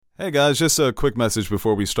Hey guys, just a quick message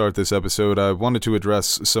before we start this episode. I wanted to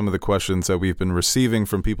address some of the questions that we've been receiving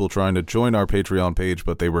from people trying to join our Patreon page,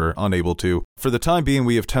 but they were unable to. For the time being,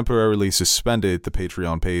 we have temporarily suspended the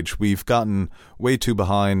Patreon page. We've gotten way too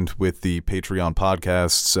behind with the Patreon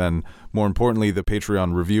podcasts and, more importantly, the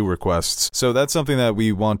Patreon review requests. So that's something that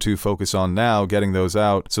we want to focus on now, getting those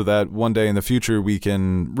out, so that one day in the future we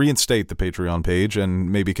can reinstate the Patreon page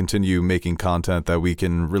and maybe continue making content that we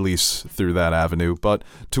can release through that avenue. But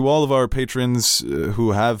to all of our patrons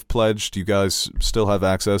who have pledged, you guys still have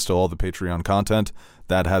access to all the Patreon content.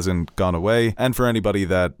 That hasn't gone away. And for anybody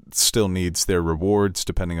that still needs their rewards,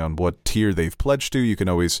 depending on what tier they've pledged to, you can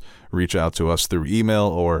always reach out to us through email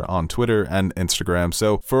or on Twitter and Instagram.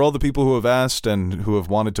 So for all the people who have asked and who have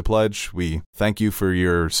wanted to pledge, we thank you for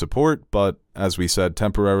your support. But as we said,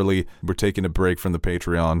 temporarily, we're taking a break from the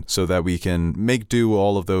Patreon so that we can make do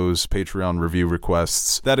all of those Patreon review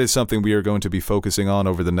requests. That is something we are going to be focusing on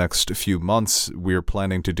over the next few months. We're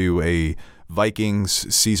planning to do a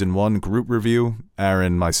Vikings Season 1 group review,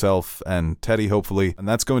 Aaron, myself, and Teddy, hopefully, and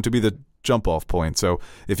that's going to be the jump-off point. So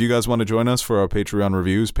if you guys want to join us for our Patreon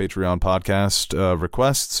reviews, Patreon podcast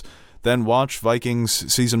requests, then watch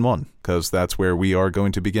Vikings Season 1, because that's where we are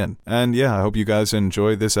going to begin. And yeah, I hope you guys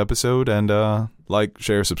enjoy this episode, and like,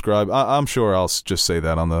 share, subscribe. I'm sure I'll just say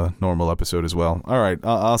that on the normal episode as well. All right,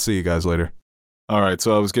 I'll see you guys later. All right,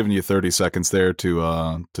 so I was giving you 30 seconds there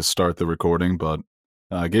to start the recording, but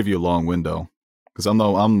I gave you a long window, because I'm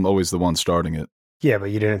always the one starting it. Yeah,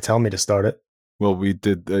 but you didn't tell me to start it. Well, we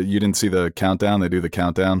did. You didn't see the countdown? They do the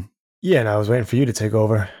countdown? Yeah, and I was waiting for you to take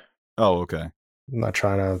over. Oh, okay. I'm not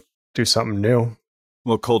trying to do something new.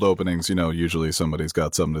 Well, cold openings, usually somebody's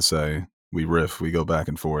got something to say. We riff, we go back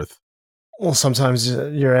and forth. Well, sometimes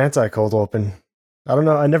you're anti-cold open. I don't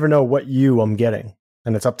know. I never know what I'm getting.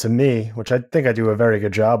 And it's up to me, which I think I do a very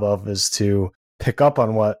good job of, is to pick up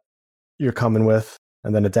on what you're coming with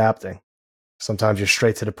and then adapting. Sometimes you're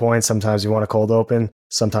straight to the point. Sometimes you want a cold open.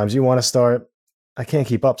 Sometimes you want to start. I can't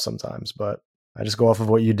keep up sometimes, but I just go off of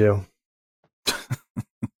what you do.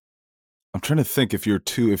 I'm trying to think if you're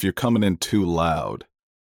coming in too loud.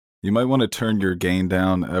 You might want to turn your gain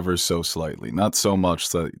down ever so slightly. Not so much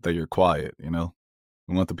that you're quiet, We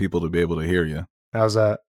want the people to be able to hear you. How's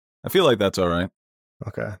that? I feel like that's all right.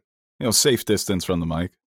 Okay. Safe distance from the mic.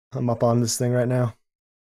 I'm up on this thing right now.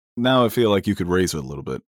 Now I feel like you could raise it a little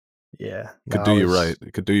bit. Yeah. Could do you right.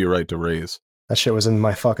 It could do you right to raise. That shit was in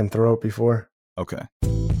my fucking throat before. Okay.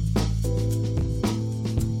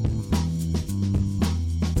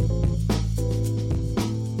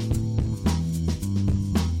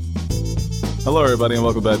 Hello, everybody, and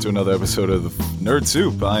welcome back to another episode of Nerd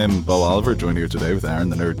Soup. I am Bo Oliver, joined here today with Aaron,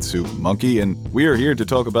 the Nerd Soup Monkey, and we are here to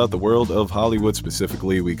talk about the world of Hollywood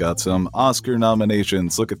specifically. We got some Oscar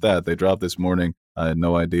nominations. Look at that. They dropped this morning. I had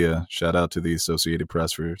no idea. Shout out to the Associated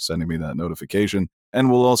Press for sending me that notification.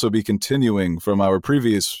 And we'll also be continuing from our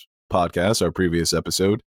previous podcast, our previous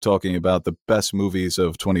episode, talking about the best movies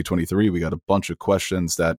of 2023. We got a bunch of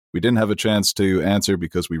questions that we didn't have a chance to answer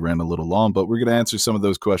because we ran a little long, but we're going to answer some of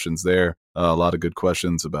those questions there. A lot of good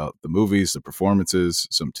questions about the movies, the performances,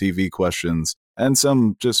 some TV questions, and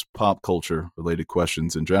some just pop culture related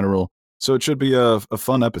questions in general. So it should be a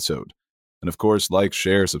fun episode. And of course, like,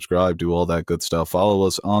 share, subscribe, do all that good stuff. Follow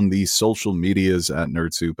us on the social medias at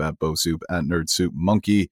NerdSoup, at BoSoup, at NerdSoup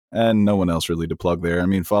Monkey, and no one else really to plug there. I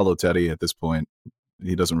mean, follow Teddy at this point.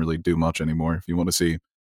 He doesn't really do much anymore. If you want to see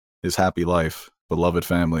his happy life, beloved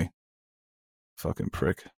family. Fucking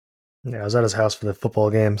prick. Yeah, I was at his house for the football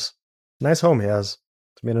games. Nice home he has.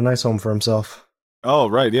 He's made a nice home for himself. Oh,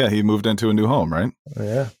 right. Yeah, he moved into a new home, right?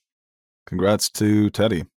 Yeah. Congrats to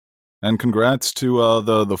Teddy. And congrats to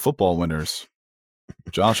the football winners.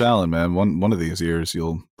 Josh Allen, man. One of these years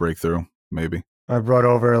you'll break through, maybe. I brought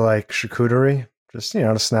over like charcuterie, just,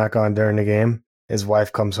 to snack on during the game. His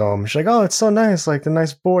wife comes home. She's like, "Oh, it's so nice, like the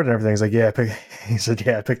nice board and everything." He's like, he said,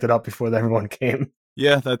 "Yeah, I picked it up before everyone came."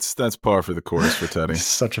 Yeah, that's par for the course for Teddy.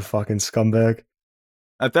 Such a fucking scumbag.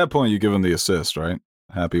 At that point, you give him the assist, right?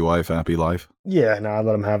 Happy wife, happy life. Yeah, no, I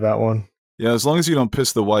let him have that one. Yeah, as long as you don't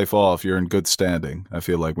piss the wife off, you're in good standing. I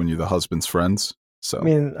feel like when you're the husband's friends. So I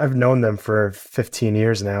mean, I've known them for 15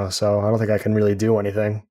 years now, so I don't think I can really do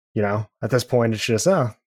anything. At this point, it's just,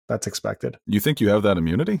 that's expected. You think you have that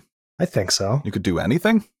immunity? I think so. You could do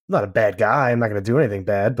anything? I'm not a bad guy. I'm not going to do anything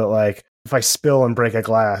bad, but like, if I spill and break a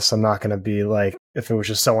glass, I'm not going to be like, if it was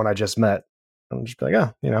just someone I just met, I'm just be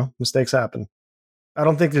like, mistakes happen. I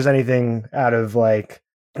don't think there's anything out of like,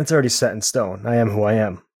 it's already set in stone. I am who I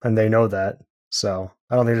am, and they know that. So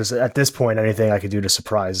I don't think there's, at this point, anything I could do to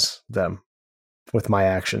surprise them with my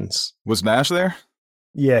actions. Was Nash there?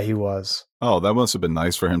 Yeah, he was. Oh, that must have been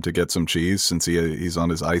nice for him to get some cheese since he's on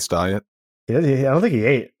his ice diet. I don't think he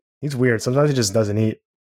ate. He's weird. Sometimes he just doesn't eat,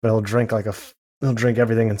 but he'll drink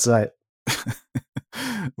everything in sight.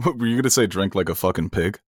 What were you gonna say? Drink like a fucking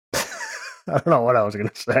pig? I don't know what I was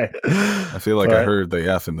gonna say. I feel like I heard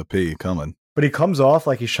the F and the P coming. But he comes off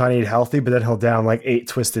like he's trying to eat healthy, but then he'll down like 8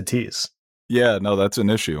 twisted teas. Yeah, no, that's an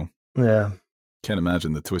issue. Yeah. Can't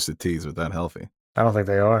imagine the twisted teas are that healthy. I don't think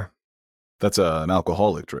they are. That's an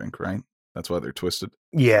alcoholic drink, right? That's why they're twisted.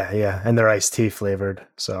 Yeah. And they're iced tea flavored.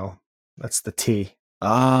 So that's the tea.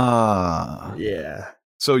 Ah. Yeah.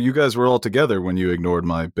 So you guys were all together when you ignored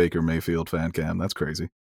my Baker Mayfield fan cam. That's crazy.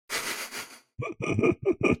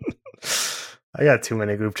 I got too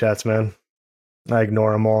many group chats, man. I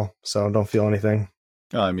ignore them all, so don't feel anything.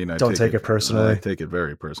 I mean, don't take it personally. I take it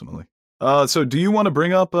very personally. So do you want to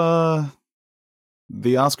bring up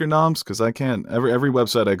the Oscar noms? Because I can't. Every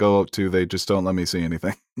website I go up to, they just don't let me see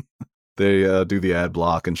anything. They do the ad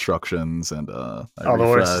block instructions, and I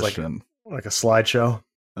refresh like a slideshow.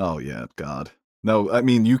 Oh yeah, God. No, I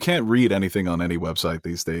mean you can't read anything on any website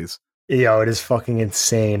these days. Yo, it is fucking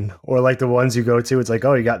insane. Or like the ones you go to, it's like,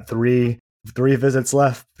 oh, you got three visits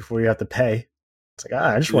left before you have to pay. It's like,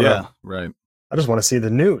 I just want to. Yeah, right. I just want to see the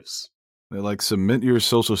news. They're like, submit your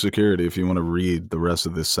social security if you want to read the rest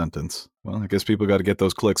of this sentence. Well, I guess people got to get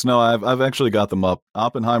those clicks. No, I've actually got them up.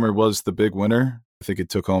 Oppenheimer was the big winner. I think it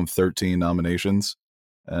took home 13 nominations.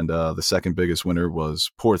 And the second biggest winner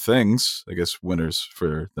was Poor Things. I guess winners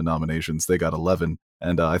for the nominations. They got 11.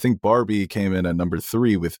 And I think Barbie came in at number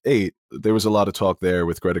 3 with 8. There was a lot of talk there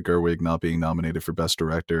with Greta Gerwig not being nominated for Best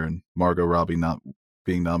Director and Margot Robbie not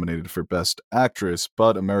being nominated for Best Actress,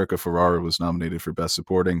 but America Ferrera was nominated for Best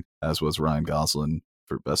Supporting, as was Ryan Gosling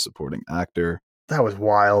for Best Supporting Actor. That was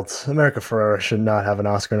wild. America Ferrera should not have an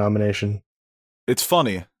Oscar nomination. It's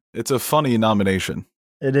funny. It's a funny nomination.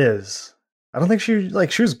 It is. I don't think she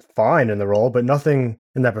was fine in the role, but nothing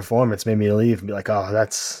in that performance made me leave and be like, oh,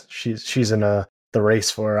 she's in the race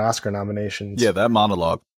for Oscar nominations. Yeah, that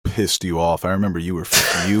monologue pissed you off. I remember you were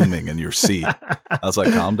fuming in your seat. I was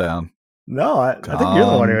like, calm down. No, I think you're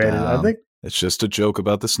the one who hated it. I think it's just a joke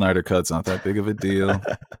about the Snyder Cut. It's not that big of a deal.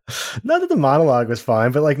 Not that the monologue was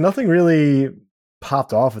fine, but like nothing really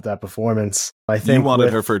popped off with that performance. I think you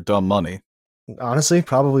wanted her for Dumb Money. Honestly,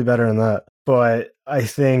 probably better than that. But I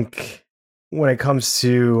think when it comes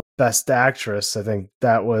to Best Actress, I think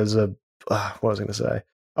that was what was I going to say?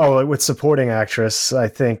 Oh, with Supporting Actress, I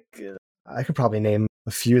think I could probably name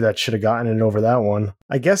a few that should have gotten it over that one.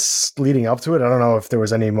 I guess leading up to it, I don't know if there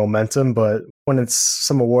was any momentum, but when it's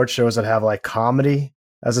some award shows that have like comedy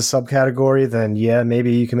as a subcategory, then yeah,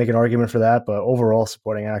 maybe you can make an argument for that. But overall,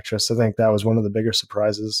 Supporting Actress, I think that was one of the bigger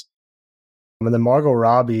surprises. And then Margot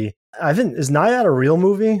Robbie, I think, is Nyad a real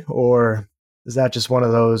movie, or is that just one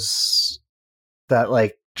of those that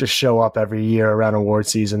like just show up every year around award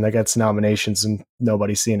season that gets nominations and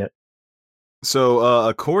nobody's seen it? So,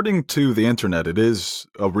 according to the internet, it is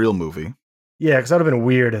a real movie. Yeah, because that would have been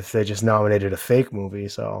weird if they just nominated a fake movie.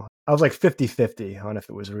 So I was like 50-50 on if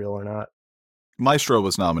it was real or not. Maestro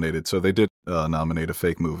was nominated, so they did nominate a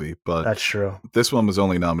fake movie. But that's true. This one was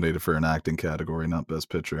only nominated for an acting category, not Best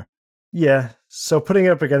Picture. Yeah, so putting it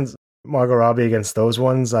up against Margot Robbie against those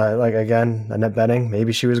ones, like again, Annette Bening,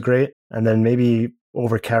 maybe she was great. And then maybe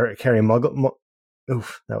over Carrie Mulligan.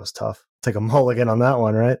 Oof, that was tough. Take a mulligan on that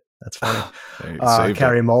one, right? That's funny.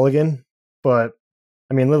 Carrie Mulligan. But,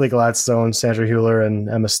 I mean, Lily Gladstone, Sandra Hüller, and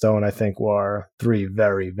Emma Stone, I think, were 3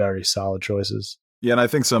 very, very solid choices. Yeah, and I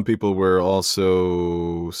think some people were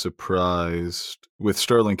also surprised with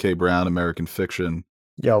Sterling K. Brown, American Fiction.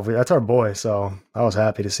 Yo, that's our boy, so I was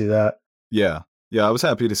happy to see that. Yeah, I was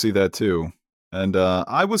happy to see that, too. And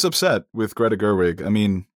I was upset with Greta Gerwig. I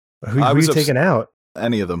mean... Who are you taking out?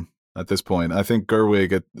 Any of them. At this point, I think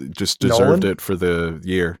Gerwig just deserved it for the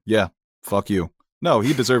year. Yeah, fuck you. No,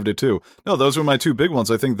 he deserved it too. No, those were my 2 big ones.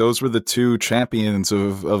 I think those were the 2 champions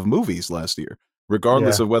of movies last year,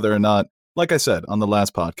 regardless of whether or not, like I said on the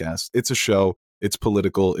last podcast, it's a show, it's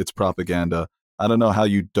political, it's propaganda. I don't know how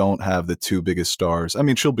you don't have the 2 biggest stars. I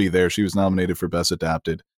mean, she'll be there. She was nominated for Best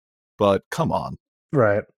Adapted, but come on.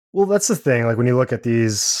 Right. Well, that's the thing. Like when you look at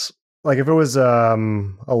these, like if it was a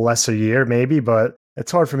lesser year, maybe, but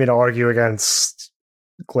it's hard for me to argue against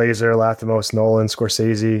Glazer, Lanthimos, Nolan,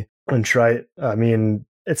 Scorsese, and Trite. I mean,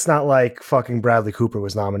 it's not like fucking Bradley Cooper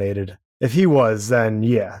was nominated. If he was, then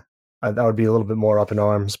yeah, that would be a little bit more up in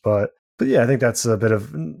arms. But yeah, I think that's a bit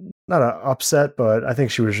of, not an upset, but I think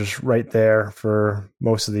she was just right there for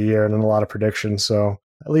most of the year and in a lot of predictions. So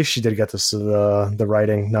at least she did get the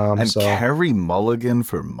writing nom. And Carrie Mulligan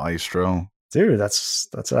for Maestro. Dude, that's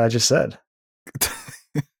what I just said.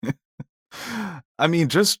 I mean,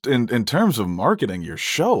 just in terms of marketing your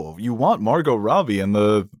show, you want Margot Robbie and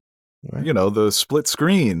the, Right. the split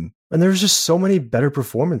screen. And there's just so many better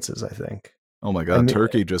performances, I think. Oh my God,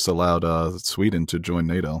 Turkey just allowed Sweden to join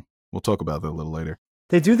NATO. We'll talk about that a little later.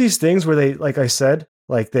 They do these things where they, like I said,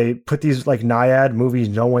 like they put these like Naiad movies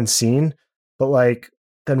no one's seen, but like,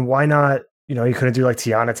 then why not, you couldn't do like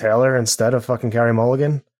Tiana Taylor instead of fucking Carey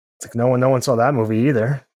Mulligan? It's like no one saw that movie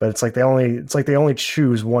either, but it's like they only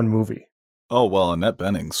choose one movie. Oh, well, Annette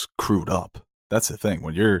Bening's crewed up. That's the thing.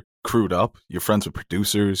 When you're crewed up, you're friends with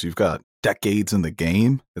producers, you've got decades in the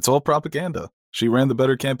game. It's all propaganda. She ran the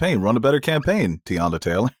better campaign. Run a better campaign, Tiana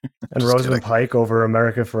Taylor. And Rosamund Pike over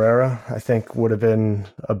America Ferrera, I think, would have been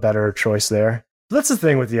a better choice there. But that's the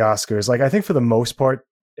thing with the Oscars. Like, I think for the most part,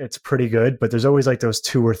 it's pretty good, but there's always like those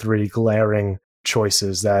 2 or 3 glaring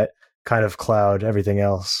choices that kind of cloud everything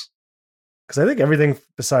else. Because I think everything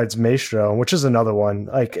besides Maestro, which is another one,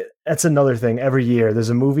 like that's another thing. Every year, there's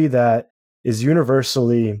a movie that is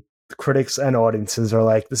universally, critics and audiences are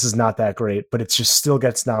like, this is not that great, but it just still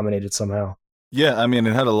gets nominated somehow. Yeah, I mean,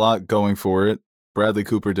 it had a lot going for it. Bradley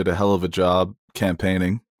Cooper did a hell of a job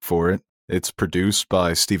campaigning for it. It's produced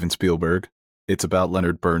by Steven Spielberg. It's about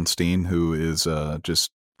Leonard Bernstein, who is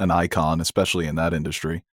just an icon, especially in that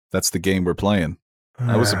industry. That's the game we're playing.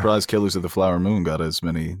 I was surprised Killers of the Flower Moon got as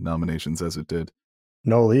many nominations as it did.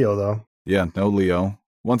 No Leo, though. Yeah, no Leo.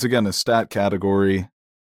 Once again, a stat category.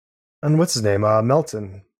 And what's his name?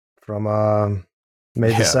 Melton from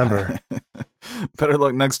December. Better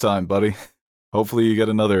luck next time, buddy. Hopefully you get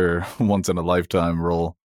another once-in-a-lifetime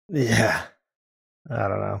role. Yeah. I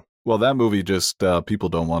don't know. Well, that movie just, people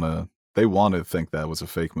don't want to... They want to think that was a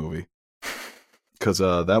fake movie. Because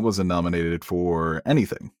that wasn't nominated for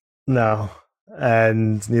anything. No.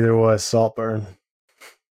 And neither was Saltburn,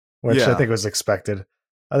 which I think was expected.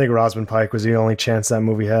 I think Rosamund Pike was the only chance that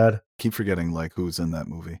movie had. Keep forgetting, like, who's in that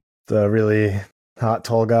movie. The really hot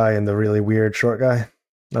tall guy and the really weird short guy.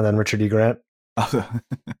 And then Richard E. Grant.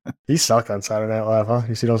 He sucked on Saturday Night Live, huh?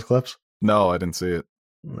 You see those clips? No, I didn't see it.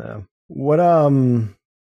 No. What,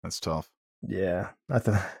 That's tough. Yeah, I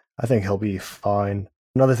think he'll be fine.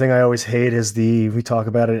 Another thing I always hate is we talk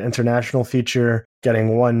about an international feature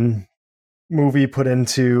getting one movie put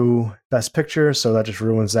into Best Picture, so that just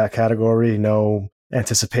ruins that category. No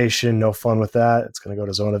anticipation, no fun with that. It's going to go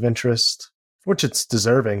to Zone of Interest, which it's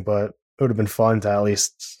deserving, but it would have been fun to at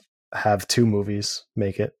least have 2 movies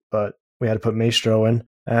make it. But we had to put Maestro in.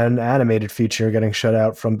 An animated feature getting shut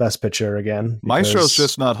out from Best Picture again. Maestro's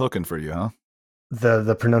just not hooking for you, huh?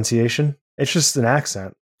 The pronunciation, it's just an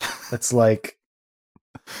accent. It's like,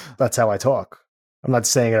 that's how I talk. I'm not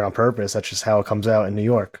saying it on purpose. That's just how it comes out in New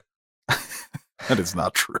York. That is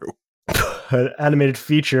not true. Animated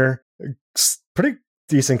feature, pretty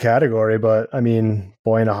decent category, but I mean,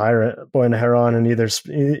 Boy and a Heron, and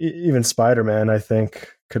even Spider-Man, I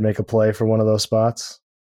think, could make a play for one of those spots.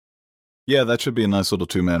 Yeah, that should be a nice little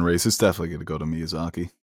 2-man race. It's definitely going to go to Miyazaki.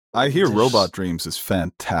 I hear Robot Dreams is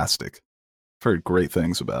fantastic. I've heard great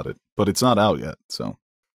things about it, but it's not out yet, so.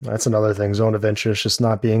 That's another thing. Zone of Interest just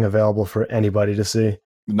not being available for anybody to see.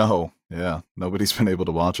 No, yeah. Nobody's been able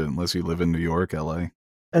to watch it unless you live in New York, LA.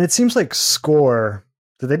 And it seems like Score,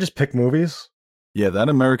 did they just pick movies? Yeah, that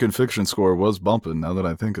American Fiction score was bumping now that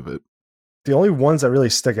I think of it. The only ones that really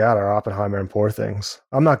stick out are Oppenheimer and Poor Things.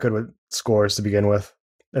 I'm not good with scores to begin with.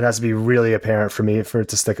 It has to be really apparent for me for it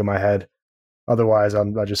to stick in my head. Otherwise,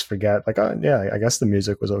 I just forget. Like, yeah, I guess the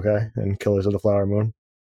music was okay in Killers of the Flower Moon.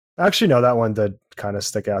 Actually, no, that one did kind of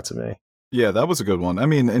stick out to me. Yeah, that was a good one. I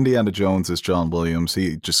mean, Indiana Jones is John Williams.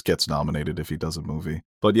 He just gets nominated if he does a movie.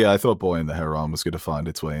 But yeah, I thought Boy and the Heron was going to find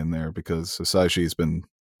its way in there because Hisaishi been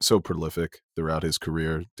so prolific throughout his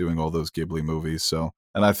career doing all those Ghibli movies. So,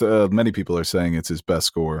 and many people are saying it's his best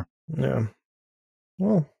score. Yeah.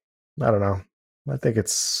 Well, I don't know. I think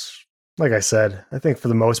it's, like I said, I think for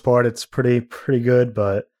the most part it's pretty good,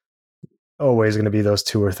 but always going to be those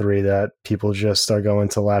 2 or 3 that people just are going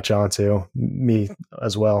to latch onto. Me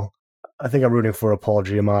as well. I think I'm rooting for a Paul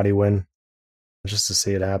Giamatti win just to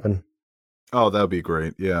see it happen. Oh, that would be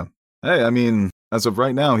great. Yeah. Hey, I mean, as of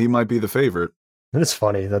right now, he might be the favorite. And it's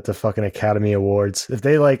funny that the fucking Academy Awards, if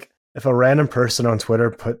a random person on Twitter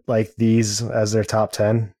put like these as their top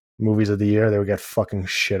 10 movies of the year, they would get fucking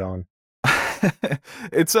shit on.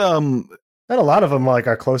 It's and a lot of them like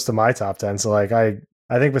are close to my top 10. So like I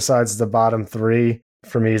think besides the bottom 3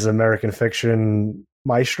 for me is American Fiction,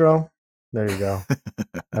 Maestro. There you go.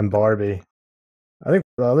 And Barbie. I think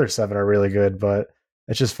the other 7 are really good, but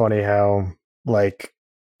it's just funny how like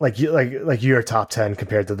your top 10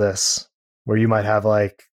 compared to this, where you might have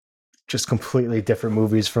like just completely different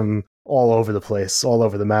movies from all over the place, all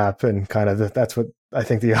over the map, and kind of that's what I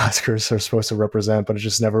think the Oscars are supposed to represent, but it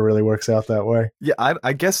just never really works out that way. Yeah,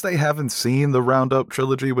 I guess they haven't seen the Roundup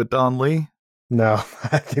trilogy with Don Lee. No,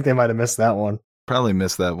 I think they might have missed that one. Probably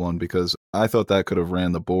missed that one because I thought that could have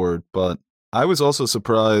ran the board, but I was also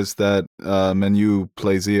surprised that Menu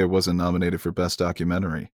Plaisir wasn't nominated for Best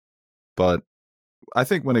Documentary. But I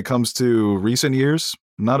think when it comes to recent years,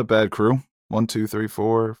 not a bad crew. 1, 2, 3,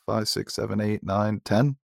 4, 5, 6, 7, 8, 9,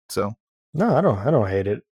 10. So No, I don't hate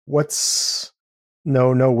it. What's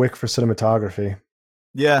no Wick for cinematography?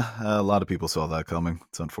 yeah, a lot of people saw that coming.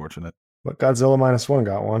 It's unfortunate. But Godzilla -1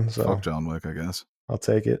 got one, so Fuck John Wick, I guess. I'll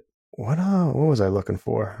take it. What was I looking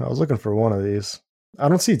for? I was looking for one of these. I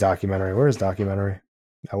don't see documentary. Where is documentary?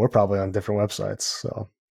 Now, we're probably on different websites, so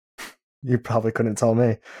you probably couldn't tell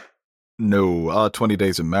me. No, 20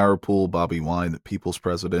 Days in Mariupol, Bobby Wine, The People's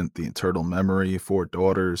President, The Eternal Memory, Four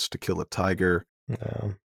Daughters, To Kill a Tiger.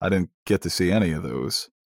 No. I didn't get to see any of those.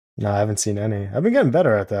 No, I haven't seen any. I've been getting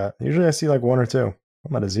better at that. Usually I see like 1 or 2.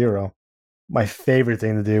 I'm at a 0. My favorite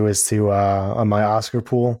thing to do is to, on my Oscar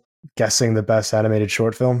pool, guessing the best animated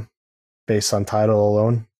short film based on title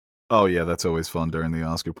alone. Oh, yeah, that's always fun during the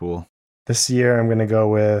Oscar pool. This year I'm going to go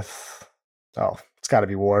with, it's got to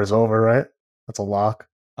be War is Over, right? That's a lock.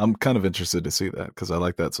 I'm kind of interested to see that because I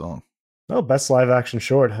like that song. Oh, best live action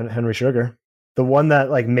short, Henry Sugar. The one that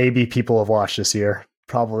like maybe people have watched this year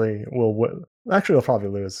probably will actually will probably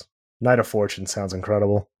lose. Night of Fortune sounds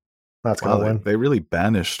incredible. That's gonna win. They really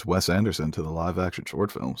banished Wes Anderson to the live action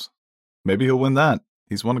short films. Maybe he'll win that.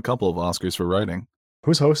 He's won a couple of Oscars for writing.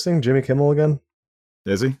 Who's hosting? Jimmy Kimmel again?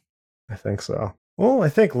 Is he? I think so. Well, I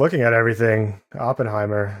think looking at everything,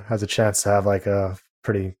 Oppenheimer has a chance to have like a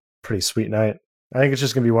pretty sweet night. I think it's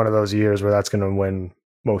just going to be one of those years where that's going to win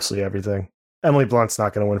mostly everything. Emily Blunt's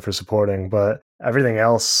not going to win for supporting, but everything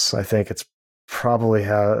else, I think it's probably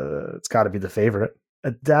it's got to be the favorite.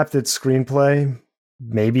 Adapted screenplay,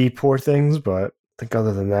 maybe Poor Things, but I think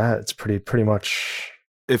other than that, it's pretty much.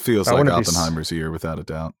 It feels like Oppenheimer's year without a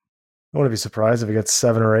doubt. I wouldn't be surprised if it gets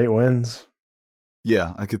 7 or 8 wins.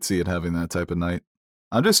 Yeah, I could see it having that type of night.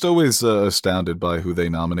 I'm just always astounded by who they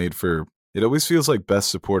nominate for. It always feels like Best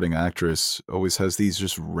Supporting Actress always has these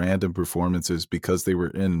just random performances because they were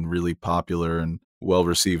in really popular and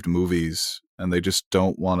well-received movies, and they just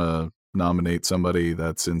don't want to nominate somebody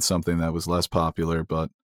that's in something that was less popular, but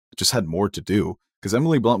just had more to do. Because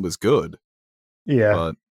Emily Blunt was good. Yeah.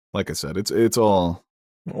 But like I said, it's all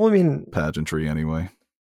pageantry anyway.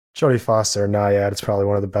 Jodie Foster, Nyad, it's probably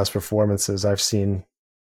one of the best performances I've seen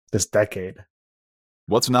this decade.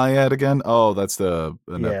 What's Nyad again? Oh, that's the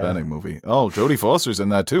Annette Bening movie. Oh, Jodie Foster's in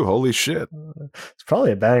that too. Holy shit. It's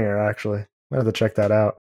probably a banger, actually. I have to check that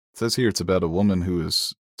out. It says here it's about a woman who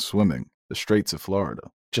is swimming the Straits of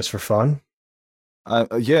Florida. Just for fun?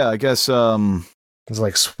 Yeah, I guess. It's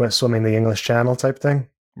like swimming the English Channel type thing?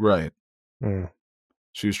 Right.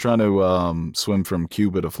 She was trying to swim from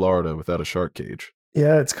Cuba to Florida without a shark cage.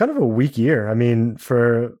 Yeah, it's kind of a weak year. I mean,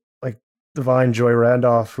 for like Divine Joy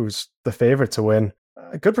Randolph, who's the favorite to win,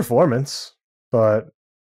 a good performance, but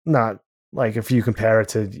not like if you compare it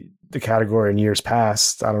to the category in years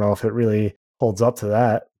past, I don't know if it really holds up to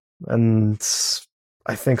that. And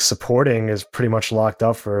I think supporting is pretty much locked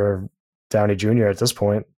up for Downey Jr. at this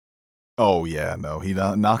point. Oh, yeah, no. He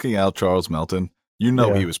knocking out Charles Melton. You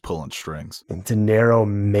know he was pulling strings. And De Niro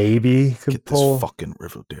maybe could pull. This fucking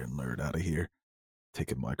Riverdale nerd out of here.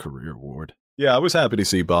 Taking my career award. Yeah, I was happy to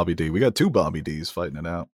see Bobby D. We got 2 Bobby Ds fighting it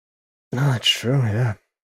out. No, that's true, yeah.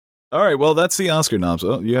 All right, well, that's the Oscar noms.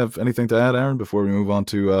 Oh, you have anything to add, Aaron, before we move on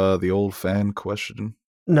to the old fan question?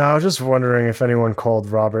 No, I was just wondering if anyone called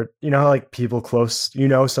Robert. You know how like people close,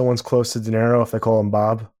 someone's close to De Niro if they call him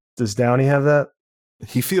Bob? Does Downey have that?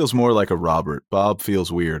 He feels more like a Robert. Bob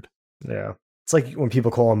feels weird. Yeah. It's like when people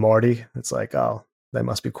call him Marty, it's like, oh, that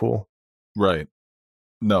must be cool. Right.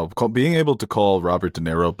 No, being able to call Robert De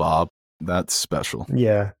Niro Bob, that's special.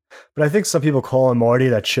 Yeah. But I think some people call him Marty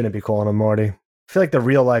that shouldn't be calling him Marty. I feel like the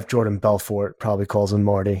real life Jordan Belfort probably calls him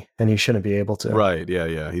Marty, and he shouldn't be able to. Right,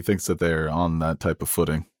 yeah. He thinks that they're on that type of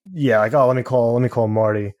footing. Yeah, like, oh, let me call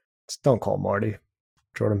Marty. Just don't call Marty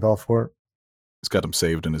Jordan Belfort. He's got him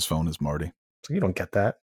saved in his phone as Marty. So you don't get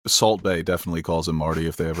that. Salt Bae definitely calls him Marty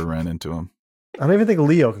if they ever ran into him. I don't even think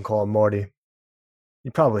Leo can call him Marty.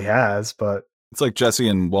 He probably has, but... It's like Jesse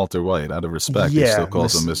and Walter White. Out of respect, he still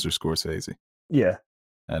calls him Mr. Scorsese. Yeah.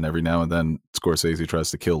 And every now and then, Scorsese tries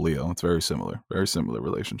to kill Leo. It's very similar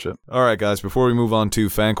relationship. All right, guys, before we move on to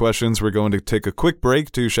fan questions, we're going to take a quick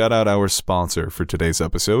break to shout out our sponsor for today's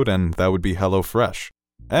episode, and that would be HelloFresh.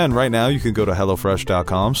 And right now, you can go to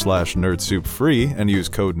HelloFresh.com/NerdSoupFree and use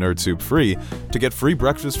code NerdSoupFree to get free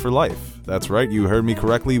breakfast for life. That's right, you heard me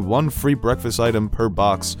correctly, 1 free breakfast item per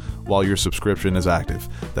box while your subscription is active.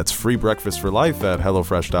 That's free breakfast for life at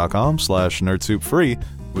HelloFresh.com/NerdSoupFree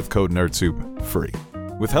with code NerdSoupFree.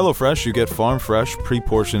 With HelloFresh, you get farm-fresh,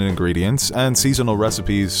 pre-portioned ingredients and seasonal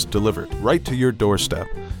recipes delivered right to your doorstep.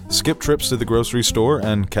 Skip trips to the grocery store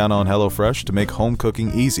and count on HelloFresh to make home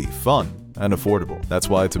cooking easy, fun, and affordable. That's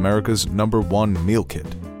why it's America's #1 meal kit.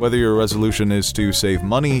 Whether your resolution is to save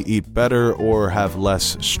money, eat better, or have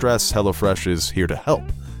less stress, HelloFresh is here to help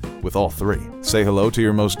with all three. Say hello to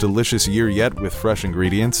your most delicious year yet with fresh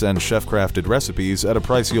ingredients and chef-crafted recipes at a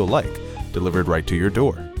price you'll like, delivered right to your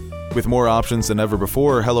door. With more options than ever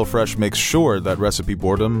before, HelloFresh makes sure that recipe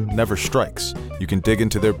boredom never strikes. You can dig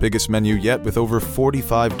into their biggest menu yet with over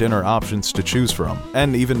 45 dinner options to choose from,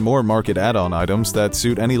 and even more market add-on items that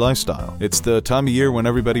suit any lifestyle. It's the time of year when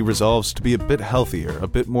everybody resolves to be a bit healthier, a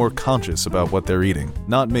bit more conscious about what they're eating.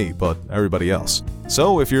 Not me, but everybody else.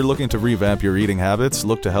 So if you're looking to revamp your eating habits,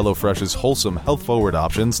 look to HelloFresh's wholesome, health-forward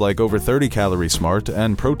options like over 30 Calorie Smart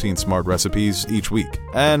and Protein Smart recipes each week.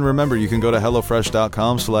 And remember, you can go to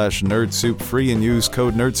HelloFresh.com/NerdSoupFree and use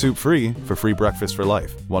code NerdSoupFree for free breakfast for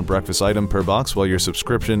life. 1 breakfast item per box while your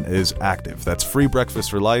subscription is active. That's free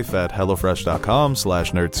breakfast for life at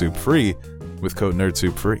HelloFresh.com/NerdSoupFree with code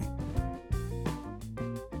NerdSoupFree.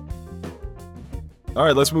 All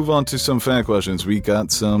right, let's move on to some fan questions. We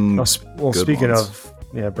got some. Well, speaking of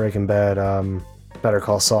Breaking Bad, Better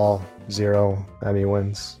Call Saul, 0 Emmy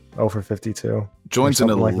wins, 0 for 52. Joins an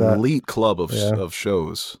elite club of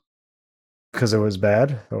shows. Because it was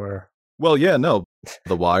bad, or? Well, yeah, no.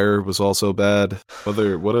 The Wire was also bad.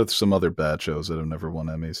 What are some other bad shows that have never won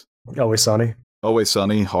Emmys? Always Sunny. Always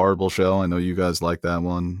Sunny, horrible show. I know you guys like that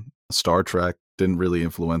one. Star Trek didn't really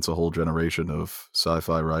influence a whole generation of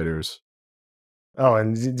sci-fi writers. Oh,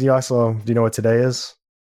 and do you know what today is?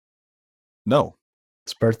 No.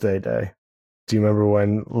 It's birthday day. Do you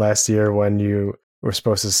remember last year when you were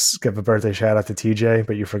supposed to give a birthday shout out to TJ,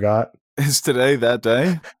 but you forgot? Is today that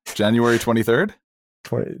day? January 23rd?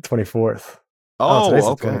 24th. Oh, today's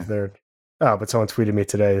okay. The 23rd. Oh, but someone tweeted me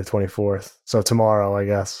today, the 24th. So tomorrow, I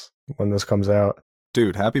guess, when this comes out.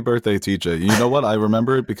 Dude, happy birthday, TJ. You know what? I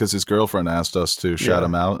remember it because his girlfriend asked us to shout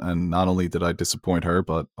him out, and not only did I disappoint her,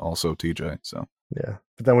 but also TJ, so... Yeah,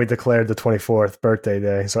 but then we declared the 24th birthday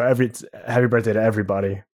day. So happy birthday to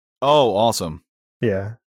everybody. Oh, awesome.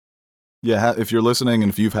 Yeah. Yeah, if you're listening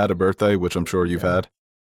and if you've had a birthday, which I'm sure you've had.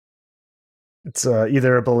 It's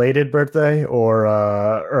either a belated birthday or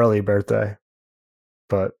early birthday.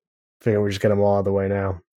 But I figure we just get them all out of the way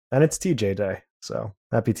now. And it's TJ Day. So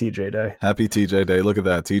happy TJ Day. Happy TJ Day. Look at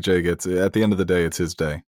that. TJ gets, at the end of the day, it's his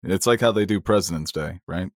day. It's like how they do President's Day,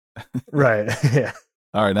 right? Right. Yeah.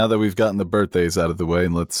 All right, now that we've gotten the birthdays out of the way,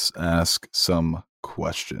 let's ask some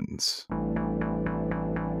questions.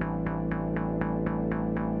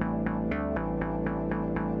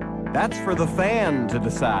 That's for the fan to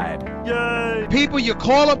decide. Yay! People, you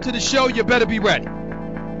call up to the show, you better be ready.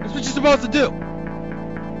 That's what you're supposed to do.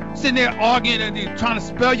 Sitting there arguing and you're trying to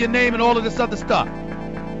spell your name and all of this other stuff.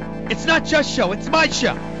 It's not your show, it's my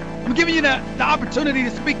show. I'm giving you the opportunity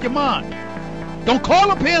to speak your mind. Don't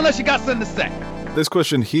call up here unless you got something to say. This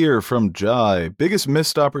question here from Jai. Biggest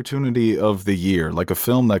missed opportunity of the year, like a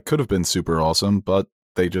film that could have been super awesome, but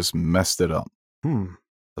they just messed it up.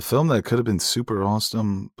 A film that could have been super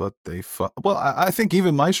awesome, but well, I think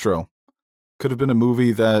even Maestro could have been a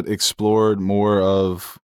movie that explored more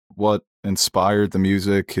of what inspired the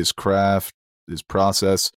music, his craft, his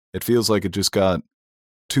process. It feels like it just got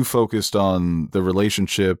too focused on the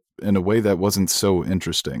relationship in a way that wasn't so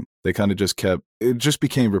interesting. They kind of it just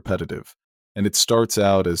became repetitive. And it starts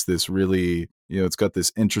out as this really, it's got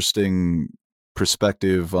this interesting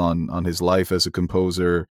perspective on his life as a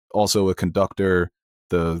composer, also a conductor,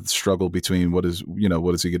 the struggle between what is he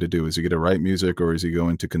going to do? Is he going to write music or is he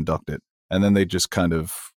going to conduct it? And then they just kind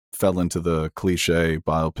of fell into the cliche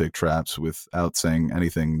biopic traps without saying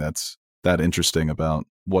anything that's that interesting about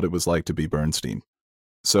what it was like to be Bernstein.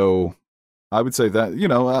 So I would say that,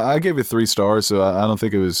 I gave it 3 stars, so I don't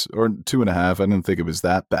think it was, or 2.5. I didn't think it was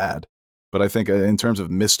that bad. But I think in terms of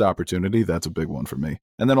missed opportunity, that's a big one for me.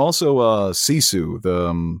 And then also Sisu,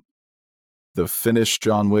 the Finnish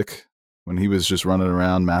John Wick, when he was just running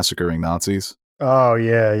around massacring Nazis. Oh,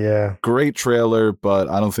 yeah. Great trailer, but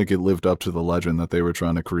I don't think it lived up to the legend that they were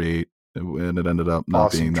trying to create. And it ended up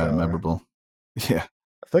not being that memorable. Yeah.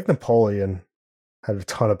 I think Napoleon had a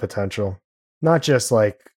ton of potential. Not just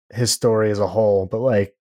like his story as a whole, but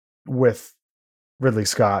like with Ridley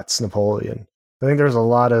Scott's Napoleon. I think there's a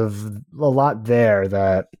lot there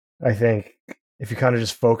that I think if you kind of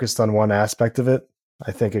just focused on one aspect of it,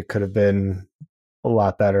 I think it could have been a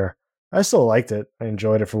lot better. I still liked it. I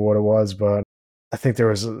enjoyed it for what it was, but I think there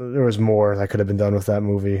was more that could have been done with that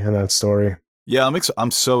movie and that story. Yeah,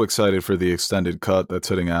 I'm so excited for the extended cut that's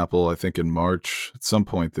hitting Apple, I think in March at some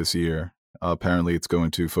point this year. Apparently it's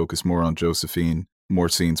going to focus more on Josephine, more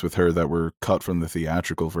scenes with her that were cut from the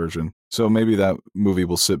theatrical version. So maybe that movie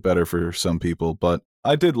will sit better for some people, but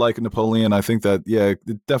I did like Napoleon. I think that, yeah,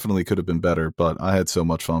 it definitely could have been better, but I had so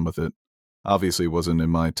much fun with it. Obviously it wasn't in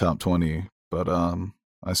my top 20, but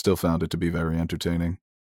I still found it to be very entertaining.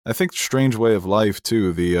 I think Strange Way of Life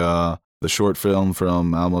too, the short film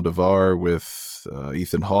from Almodovar with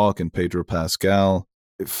Ethan Hawke and Pedro Pascal.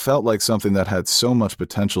 It felt like something that had so much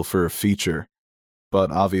potential for a feature,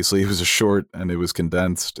 but obviously it was a short and it was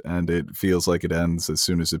condensed, and it feels like it ends as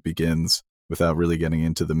soon as it begins without really getting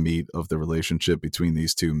into the meat of the relationship between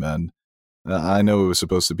these two men. I know it was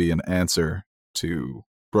supposed to be an answer to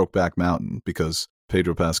Brokeback Mountain because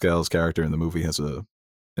Pedro Pascal's character in the movie has an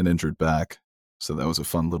injured back, so that was a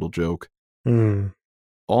fun little joke.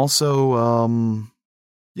 Also,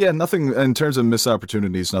 yeah, nothing in terms of missed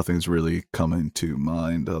opportunities, nothing's really coming to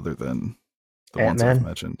mind other than the ones I've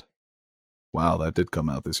mentioned. Wow, that did come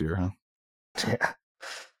out this year, huh? Yeah.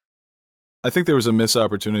 I think there was a missed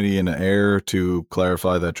opportunity in Air to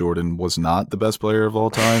clarify that Jordan was not the best player of all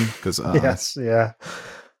time, because yes, yeah,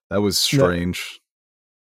 that was strange.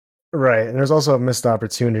 Right, and there's also a missed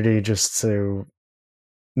opportunity just to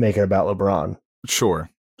make it about LeBron. Sure.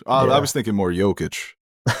 I was thinking more Jokic.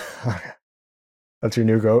 That's your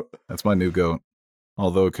new GOAT? That's my new GOAT.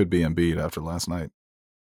 Although it could be Embiid after last night.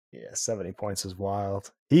 Yeah, 70 points is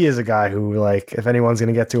wild. He is a guy who, like, if anyone's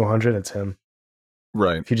going to get to 100, it's him.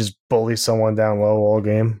 Right. If you just bully someone down low all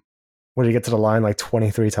game, would he get to the line like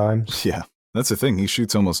 23 times? Yeah, that's the thing. He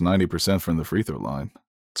shoots almost 90% from the free throw line.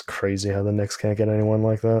 It's crazy how the Knicks can't get anyone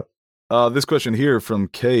like that. This question here from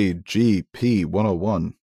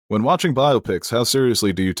KGP101. When watching biopics, how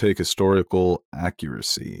seriously do you take historical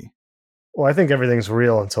accuracy? Well, I think everything's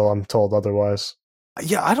real until I'm told otherwise.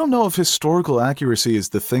 Yeah, I don't know if historical accuracy is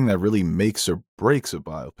the thing that really makes or breaks a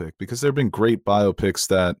biopic, because there have been great biopics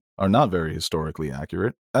that are not very historically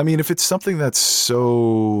accurate. I mean, if it's something that's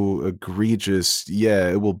so egregious, yeah,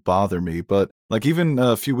 it will bother me. But like even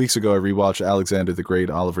a few weeks ago, I rewatched Alexander the Great,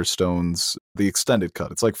 Oliver Stone's, the extended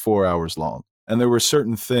cut. It's like 4 hours long. And there were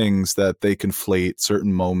certain things that they conflate,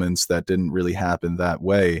 certain moments that didn't really happen that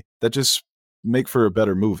way, that just make for a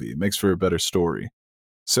better movie, makes for a better story.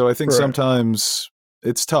 So I think sometimes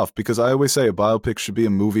it's tough, because I always say a biopic should be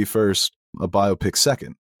a movie first, a biopic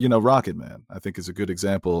second. You know, Rocket Man, I think, is a good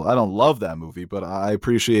example. I don't love that movie, but I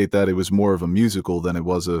appreciate that it was more of a musical than it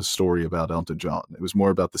was a story about Elton John. It was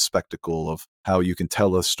more about the spectacle of how you can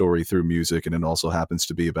tell a story through music, and it also happens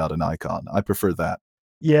to be about an icon. I prefer that.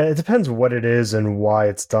 Yeah, it depends what it is and why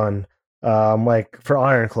it's done. Like for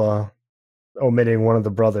Iron Claw, omitting one of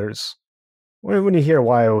the brothers, when you hear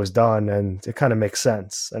why it was done, and it kind of makes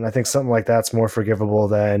sense. And I think something like that's more forgivable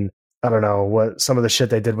than, I don't know, what some of the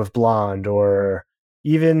shit they did with Blonde or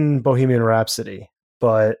even Bohemian Rhapsody.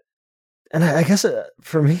 But, and I guess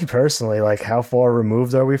for me personally, like, how far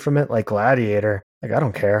removed are we from it? Like Gladiator, like, I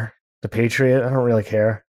don't care. The Patriot, I don't really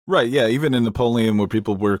care. Right, yeah, even in Napoleon, where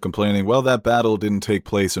people were complaining, well, that battle didn't take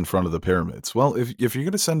place in front of the pyramids. Well, if you're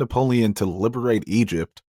going to send Napoleon to liberate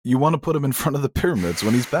Egypt, you want to put him in front of the pyramids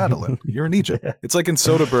when he's battling. You're in Egypt. Yeah. It's like in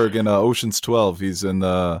Soderbergh in Ocean's 12. He's in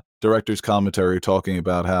the director's commentary talking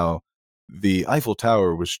about how the Eiffel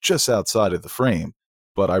Tower was just outside of the frame,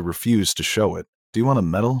 but I refused to show it. Do you want a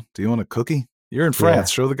medal? Do you want a cookie? You're in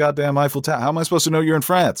France. Yeah. Show the goddamn Eiffel Tower. How am I supposed to know you're in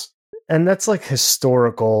France? And that's like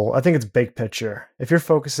historical. I think it's big picture. If you're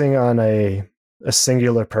focusing on a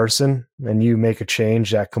singular person and you make a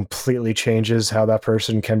change that completely changes how that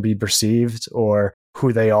person can be perceived or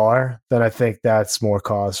who they are, then I think that's more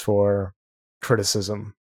cause for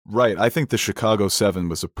criticism. Right. I think the Chicago 7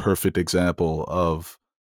 was a perfect example of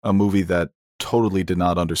a movie that totally did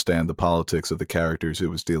not understand the politics of the characters it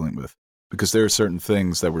was dealing with, because there are certain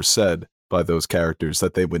things that were said by those characters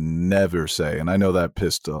that they would never say. And I know that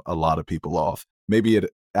pissed a lot of people off. Maybe it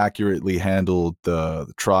accurately handled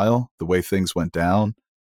the trial, the way things went down,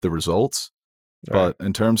 the results. Right. But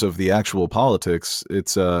in terms of the actual politics,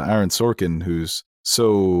 it's Aaron Sorkin who's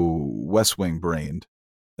so West Wing brained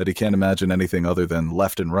that he can't imagine anything other than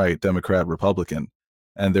left and right, Democrat, Republican.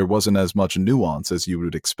 And there wasn't as much nuance as you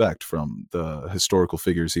would expect from the historical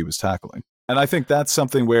figures he was tackling. And I think that's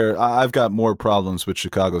something where I've got more problems with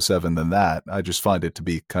Chicago 7 than that. I just find it to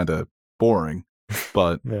be kind of boring.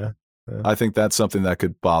 But yeah. I think that's something that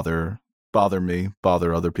could bother bother me,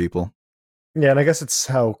 bother other people. Yeah, and I guess it's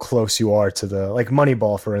how close you are to the, like,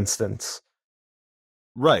 Moneyball, for instance.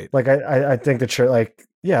 Right. Like, I think the like,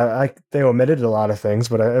 yeah, they omitted a lot of things,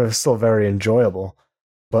 but it was still very enjoyable.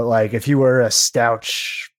 But, like, if you were a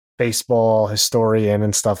stouch baseball historian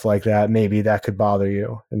and stuff like that, maybe that could bother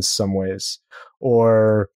you in some ways.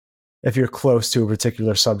 Or if you're close to a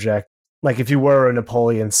particular subject, like if you were a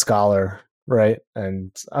Napoleon scholar, right?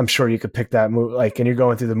 And I'm sure you could pick that movie, like, and you're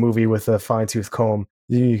going through the movie with a fine-tooth comb,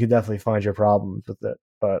 you could definitely find your problems with it.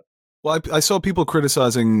 But well, I saw people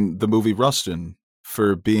criticizing the movie Rustin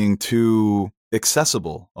for being too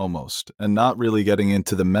accessible almost and not really getting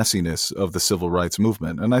into the messiness of the civil rights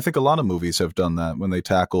movement. And I think a lot of movies have done that when they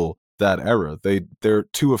tackle that era. They're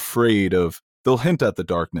too afraid of, they'll hint at the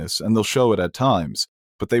darkness and they'll show it at times,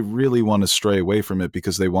 but they really want to stray away from it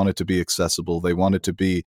because they want it to be accessible. They want it to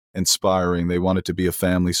be inspiring. They want it to be a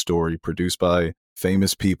family story produced by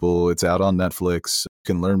famous people. It's out on Netflix.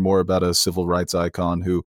 You can learn more about a civil rights icon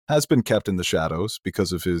who has been kept in the shadows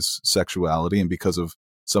because of his sexuality and because of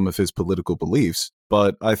some of his political beliefs.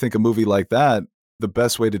 But I think a movie like that, the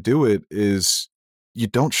best way to do it is you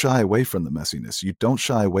don't shy away from the messiness. You don't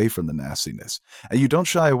shy away from the nastiness. And you don't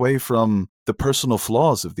shy away from the personal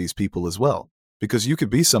flaws of these people as well. Because you could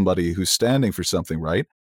be somebody who's standing for something, right?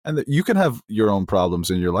 And that you can have your own problems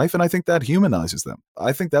in your life. And I think that humanizes them.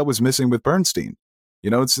 I think that was missing with Bernstein. You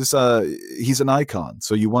know, it's just, he's an icon.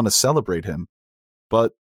 So you want to celebrate him.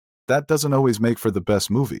 But that doesn't always make for the best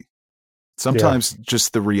movie. Sometimes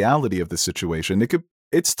just the reality of the situation,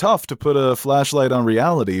 it's tough to put a flashlight on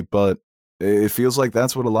reality, but it feels like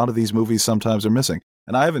that's what a lot of these movies sometimes are missing.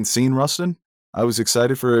 And I haven't seen Rustin. I was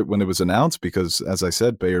excited for it when it was announced because, as I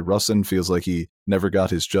said, Bayard Rustin feels like he never got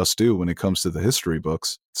his just due when it comes to the history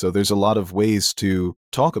books. So there's a lot of ways to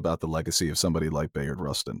talk about the legacy of somebody like Bayard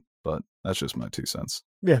Rustin, but that's just my 2 cents.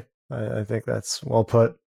 yeah, I think that's well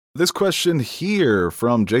put. This question here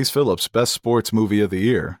from Jace Phillips, best sports movie of the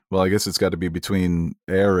year. Well, I guess it's got to be between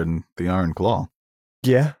Air and The Iron Claw.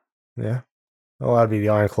 Yeah. Well, that'd be The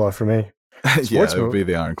Iron Claw for me. Yeah, it would be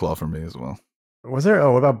The Iron Claw for me as well. Was there?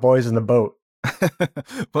 Oh, what about Boys in the Boat?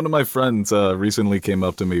 One of my friends recently came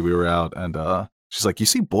up to me. We were out, and she's like, "You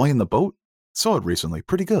see Boy in the Boat? Saw it recently.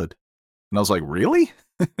 Pretty good." And I was like, "Really?"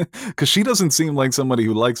 Because she doesn't seem like somebody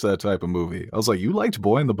who likes that type of movie. I was like, "You liked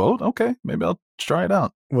Boy in the Boat? Okay, maybe I'll try it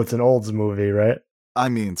out." What's an olds movie, right? I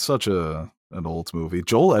mean, such an old movie.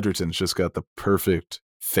 Joel Edgerton's just got the perfect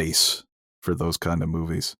face for those kind of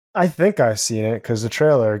movies. I think I've seen it because the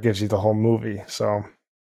trailer gives you the whole movie. So,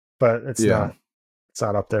 but it's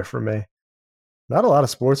not up there for me. Not a lot of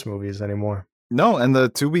sports movies anymore. No, and the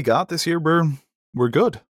 2 we got this year were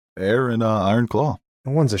good. Air and Iron Claw.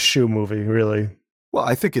 One's a shoe movie, really. Well,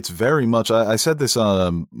 I think it's very much. I said this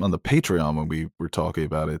on the Patreon when we were talking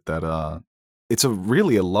about it, that it's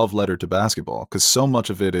really a love letter to basketball because so much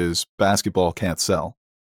of it is basketball can't sell.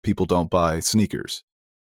 People don't buy sneakers.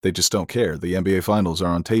 They just don't care. The NBA Finals are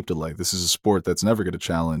on tape delay. This is a sport that's never going to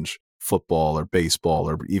challenge football or baseball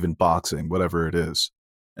or even boxing, whatever it is.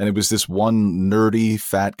 And it was this one nerdy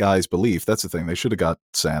fat guy's belief. That's the thing. They should have got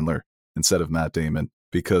Sandler instead of Matt Damon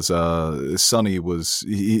because Sonny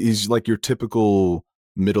he's like your typical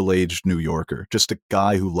middle-aged New Yorker, just a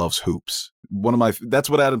guy who loves hoops. That's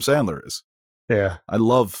what Adam Sandler is. Yeah. I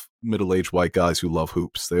love middle-aged white guys who love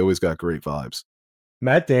hoops. They always got great vibes.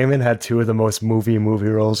 Matt Damon had 2 of the most movie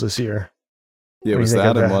roles this year. Yeah, was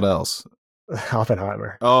that and what else?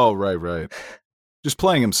 Oppenheimer. Oh, right. Just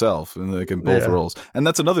playing himself in both roles. And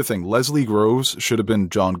that's another thing. Leslie Groves should have been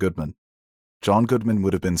John Goodman. John Goodman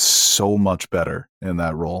would have been so much better in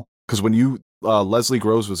that role. Because when Leslie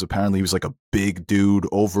Groves he was like a big dude,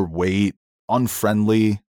 overweight,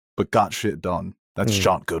 unfriendly, but got shit done. That's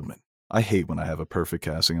John Goodman. I hate when I have a perfect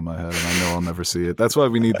casting in my head and I know I'll never see it. That's why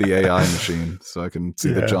we need the AI machine so I can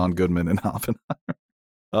see the John Goodman in Oppenheimer.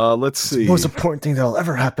 Let's see. It's the most important thing that'll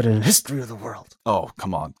ever happen in the history of the world. Oh,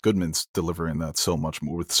 come on. Goodman's delivering that so much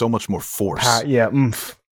more with so much more force.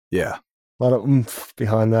 Oomph. Yeah. A lot of oomph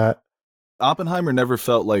behind that. Oppenheimer never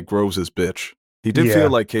felt like Groves' bitch. He did feel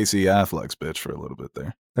like Casey Affleck's bitch for a little bit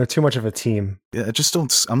there. They're too much of a team. Yeah,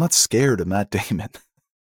 I'm not scared of Matt Damon.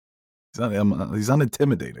 He's not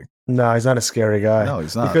intimidating. No, he's not a scary guy. No,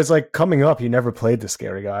 he's not. Because like coming up, he never played the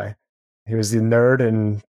scary guy. He was the nerd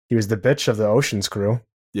and he was the bitch of the Ocean's crew.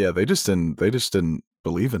 Yeah, they just didn't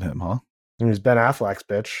believe in him, huh? And he was Ben Affleck's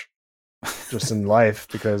bitch. Just in life,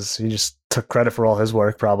 because he just took credit for all his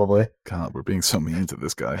work, probably. God, we're being so mean to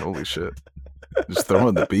this guy. Holy shit. Just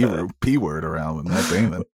throwing the P word around with Matt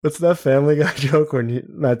Damon. What's that Family Guy joke when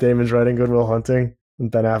Matt Damon's writing Good Will Hunting? And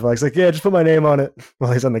Ben Affleck's like, yeah, just put my name on it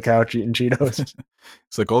while he's on the couch eating Cheetos.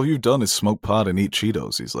 It's like, all you've done is smoke pot and eat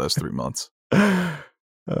Cheetos these last 3 months.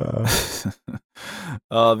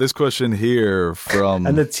 This question here from...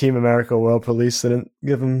 And the Team America World Police didn't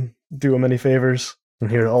do him any favors. And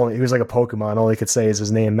he was like a Pokemon. All he could say is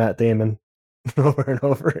his name, Matt Damon, over and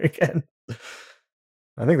over again.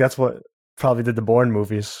 I think that's what probably did the Bourne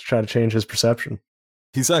movies, try to change his perception.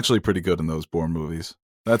 He's actually pretty good in those Bourne movies.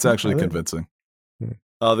 That's actually convincing.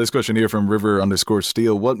 This question here from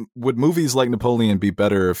River_Steel. What would movies like Napoleon be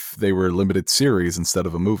better if they were limited series instead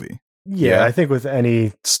of a movie? Yeah, I think with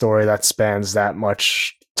any story that spans that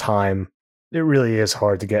much time, it really is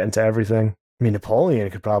hard to get into everything. I mean,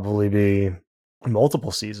 Napoleon could probably be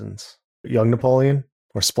multiple seasons. Young Napoleon,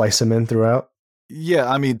 or splice him in throughout. Yeah,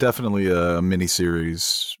 I mean, definitely a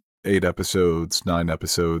miniseries, 8 episodes, 9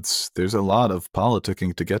 episodes. There's a lot of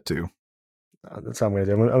politicking to get to. That's what I'm going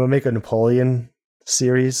to do. I'm going to make a Napoleon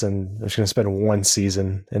series, and I'm just going to spend 1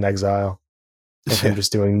 season in exile of him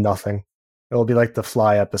just doing nothing. It'll be like the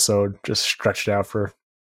Fly episode, just stretched out for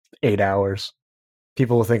 8 hours.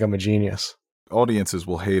 People will think I'm a genius. Audiences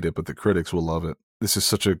will hate it, but the critics will love it. This is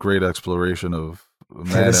such a great exploration of man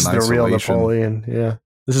in isolation. This is the real Napoleon, yeah.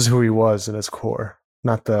 This is who he was in his core,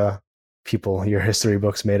 not the people your history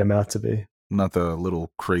books made him out to be. Not the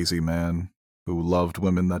little crazy man who loved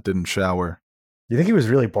women that didn't shower. You think he was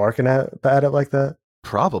really barking at it like that?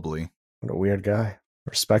 Probably. What a weird guy.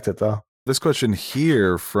 Respect it, though. This question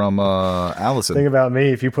here from Allison. Think about me.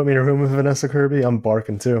 If you put me in a room with Vanessa Kirby, I'm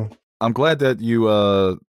barking too. I'm glad that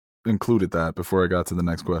you included that before I got to the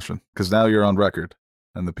next question, because now you're on record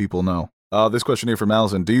and the people know. This question here from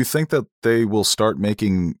Allison. Do you think that they will start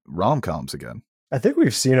making rom-coms again? I think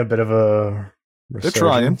we've seen a bit of a resurgence. They're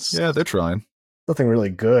trying. Yeah, they're trying. Nothing really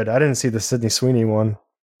good. I didn't see the Sydney Sweeney one,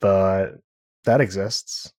 but that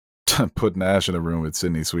exists. Put Nash in a room with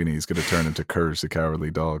Sydney Sweeney, he's going to turn into Courage the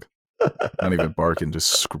Cowardly Dog. Not even barking, just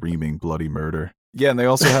screaming bloody murder. Yeah, and they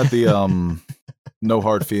also had the No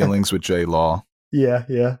Hard Feelings with J. Law.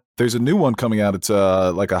 Yeah. There's a new one coming out. It's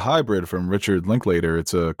like a hybrid from Richard Linklater.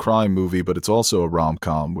 It's a crime movie, but it's also a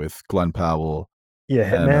rom-com with Glenn Powell. Yeah,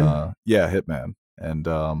 Hitman. Hitman. And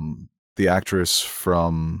the actress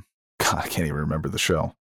from... God, I can't even remember the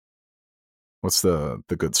show. What's the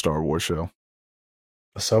good Star Wars show?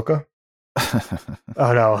 Ahsoka?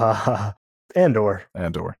 Oh, no. Andor,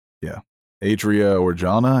 yeah. Adria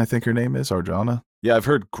Arjona, I think her name is. Arjona. Yeah, I've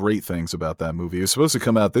heard great things about that movie. It was supposed to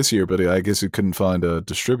come out this year, but I guess it couldn't find a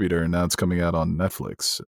distributor, and now it's coming out on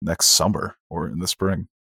Netflix next summer or in the spring.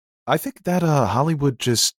 I think that Hollywood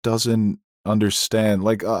just doesn't understand.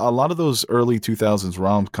 Like, a lot of those early 2000s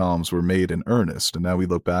rom-coms were made in earnest, and now we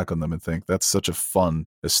look back on them and think that's such a fun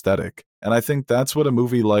aesthetic. And I think that's what a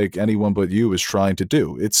movie like Anyone But You is trying to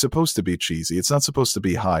do. It's supposed to be cheesy. It's not supposed to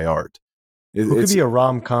be high art. Who could be a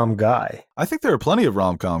rom-com guy? I think there are plenty of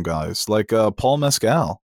rom-com guys, like Paul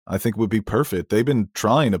Mescal. I think would be perfect. They've been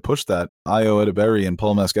trying to push that. Io Edeberry and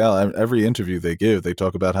Paul Mescal, every interview they give, they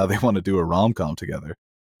talk about how they want to do a rom-com together.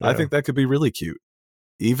 Yeah. I think that could be really cute.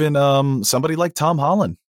 Even somebody like Tom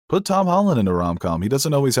Holland. Put Tom Holland in a rom-com. He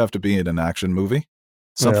doesn't always have to be in an action movie.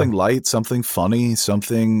 Something light, something funny,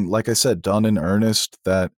 something, like I said, done in earnest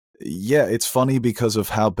that, yeah, it's funny because of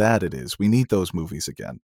how bad it is. We need those movies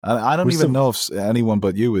again. I don't even know if Anyone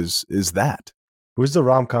But You is that. Who's the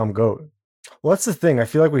rom-com GOAT? Well, that's the thing. I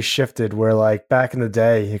feel like we shifted where, like, back in the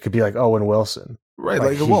day, it could be like Owen Wilson. Right,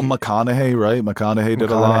 like McConaughey, right? McConaughey did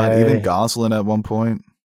a lot. Even Gosling at one point.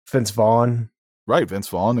 Vince Vaughn. Right, Vince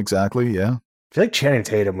Vaughn, exactly, yeah. I feel like Channing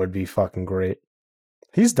Tatum would be fucking great.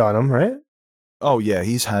 He's done them, right? Oh, yeah,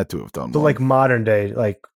 he's had to have done but one. Like modern day,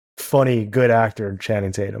 like funny, good actor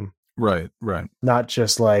Channing Tatum. Right. Not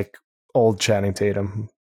just like old Channing Tatum.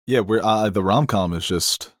 Yeah, the rom-com is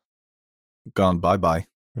just gone bye-bye.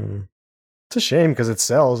 Mm. It's a shame because it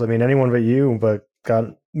sells. I mean, Anyone But You, but got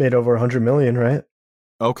made over 100 million, right?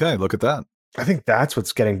 Okay, look at that. I think that's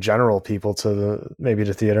what's getting general people to maybe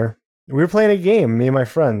to theater. We were playing a game, me and my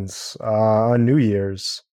friends, on New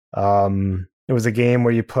Year's. It was a game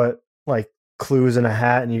where you put like clues in a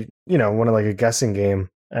hat and you know, one of like a guessing game.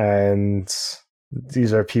 And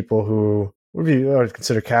these are people who would be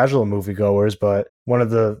considered casual moviegoers, but one of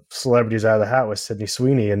the celebrities out of the hat was Sydney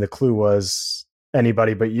Sweeney, and the clue was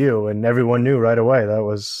Anybody But You, and everyone knew right away that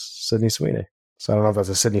was Sydney Sweeney. So I don't know if that's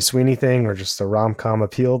a Sydney Sweeney thing or just a rom-com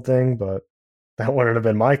appeal thing, but that wouldn't have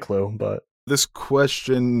been my clue. But this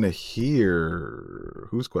question here,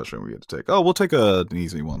 whose question are we going to take? Oh, we'll take an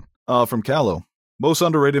easy one. From Callow. Most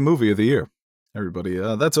underrated movie of the year. Everybody,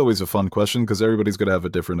 that's always a fun question because everybody's going to have a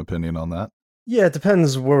different opinion on that. Yeah, it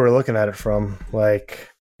depends where we're looking at it from. Like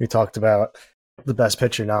we talked about the Best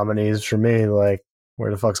Picture nominees for me, like,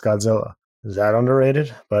 where the fuck's Godzilla? Is that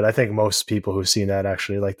underrated? But I think most people who've seen that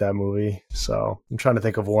actually like that movie. So I'm trying to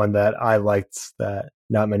think of one that I liked that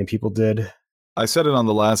not many people did. I said it on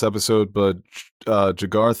the last episode, but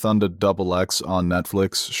Jagar Thunder Double X on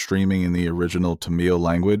Netflix, streaming in the original Tamil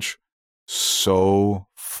language, so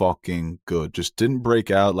fucking good. Just didn't break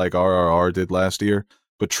out like RRR did last year,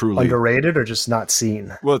 but truly Underrated or just not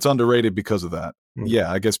seen? Well, it's underrated because of that. Yeah,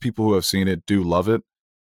 I guess people who have seen it do love it,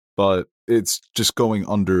 but it's just going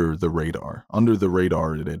under the radar. Under the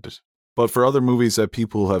radar it is. But for other movies that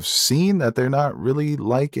people have seen that they're not really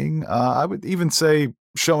liking, I would even say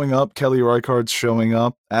Showing Up, Kelly Reichardt's Showing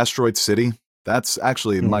Up, Asteroid City. That's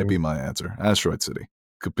actually might be my answer. Asteroid City.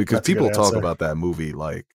 Because That's a people good talk answer. about that movie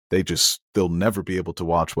like they'll never be able to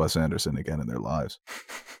watch Wes Anderson again in their lives.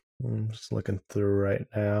 I'm just looking through right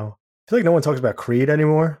now. I feel like no one talks about Creed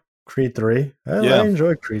anymore. Creed 3. I Yeah.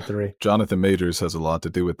 enjoyed Creed 3. Jonathan Majors has a lot to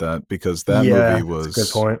do with that because that Yeah, movie was that's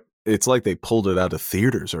a good point. It's like they pulled it out of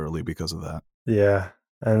theaters early because of that. Yeah.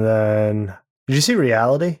 And then did you see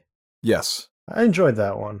Reality? Yes. I enjoyed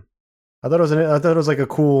that one. I thought it was like a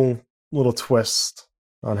cool little twist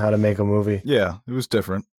on how to make a movie. Yeah, it was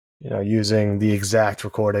different. You know, using the exact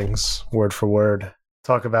recordings word for word.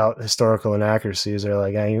 Talk about historical inaccuracies. They're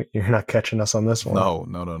like, hey, you're not catching us on this one.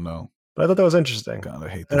 No. But I thought that was interesting. God, I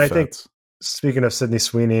hate the And I think, feds. speaking of Sydney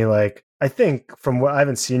Sweeney, like, I think from what I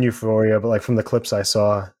haven't seen Euphoria, but like from the clips I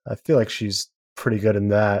saw, I feel like she's pretty good in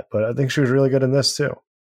that. But I think she was really good in this too.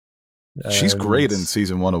 She's And- great in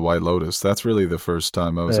season 1 of White Lotus. That's really the first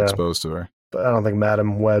time I was Yeah. exposed to her. But I don't think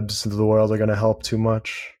Madam Webs of the world are going to help too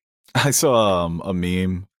much. I saw a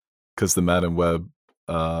meme because the Madam Web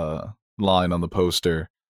line on the poster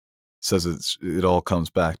says it all comes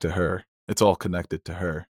back to her. It's all connected to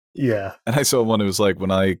her. Yeah. And I saw one. It was like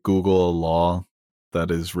when I Google a law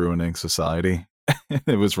that is ruining society.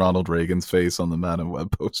 It was Ronald Reagan's face on the Madam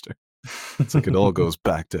Web poster. It's like it all goes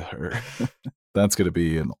back to her. That's going to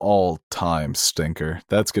be an all-time stinker.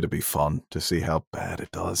 That's going to be fun to see how bad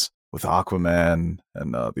it does with Aquaman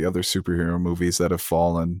and the other superhero movies that have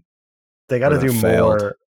fallen. They got to Or that do failed.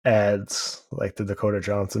 more ads like the Dakota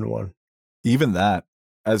Johnson one. Even that,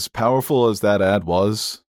 as powerful as that ad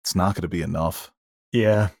was, it's not going to be enough.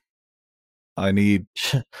 Yeah. I need...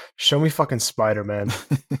 Show me fucking Spider-Man.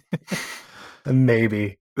 And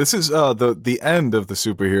maybe. This is the end of the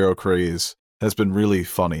superhero craze has been really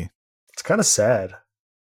funny. It's kind of sad.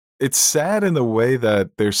 It's sad in the way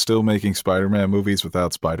that they're still making Spider-Man movies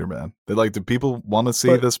without Spider-Man. They're like, do people want to see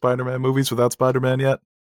But- the Spider-Man movies without Spider-Man yet?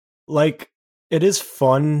 Like, it is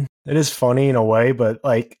fun. It is funny in a way, but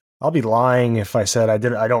like, I'll be lying if I said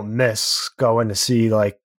I don't miss going to see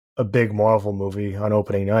like a big Marvel movie on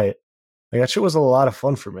opening night. Like, that shit was a lot of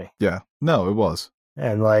fun for me. Yeah. No, it was.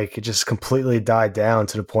 And like, it just completely died down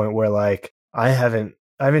to the point where like, I haven't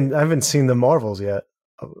seen the Marvels yet.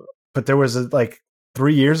 But there was like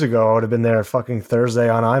 3 years ago, I would have been there fucking Thursday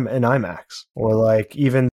in IMAX, or like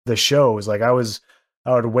even the shows. Like I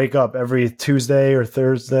would wake up every Tuesday or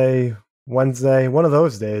Thursday, Wednesday, one of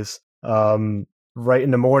those days, right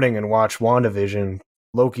in the morning and watch WandaVision,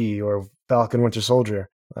 Loki, or Falcon Winter Soldier.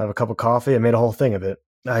 I have a cup of coffee. I made a whole thing of it.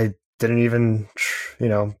 I didn't even,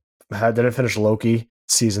 didn't finish Loki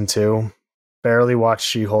season 2, barely watched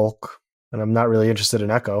She-Hulk, and I'm not really interested in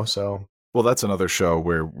Echo, so. Well, that's another show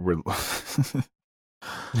where we're...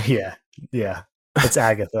 Yeah. It's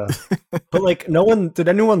Agatha. But like did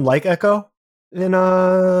anyone like Echo in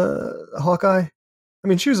Hawkeye? I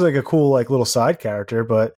mean, she was like a cool like little side character,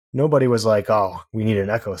 but nobody was like, "Oh, we need an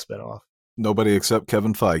Echo spinoff." Nobody except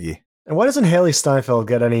Kevin Feige. And why doesn't Haley Steinfeld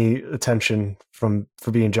get any attention for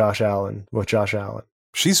being Josh Allen with Josh Allen?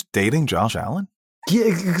 She's dating Josh Allen? Yeah,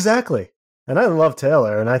 exactly. And I love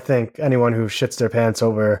Taylor, and I think anyone who shits their pants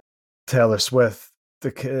over Taylor Swift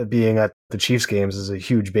being at the Chiefs games is a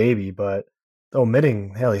huge baby, but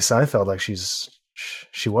omitting Haley Steinfeld like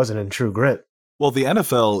she wasn't in True Grit. Well, the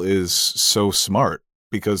NFL is so smart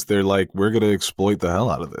because they're like, we're going to exploit the hell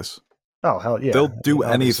out of this. Oh, hell yeah. They'll do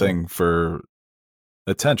Obviously. anything for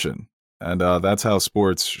attention, and that's how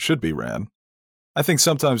sports should be ran. I think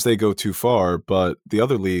sometimes they go too far, but the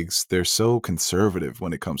other leagues, they're so conservative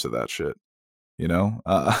when it comes to that shit. You know,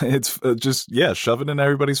 it's just, shove it in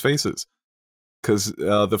everybody's faces. Because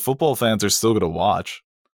the football fans are still going to watch.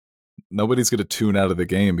 Nobody's going to tune out of the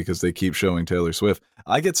game because they keep showing Taylor Swift.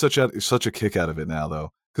 I get such a kick out of it now,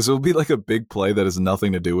 though. Because it'll be like a big play that has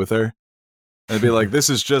nothing to do with her. And it'd be like, this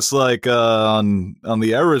is just like on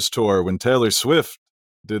the Eras tour when Taylor Swift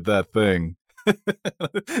did that thing.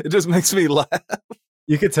 It just makes me laugh.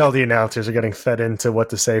 You could tell the announcers are getting fed into what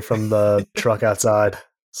to say from the truck outside.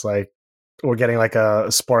 It's like, Or getting like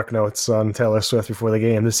a spark notes on Taylor Swift before the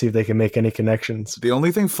game to see if they can make any connections. The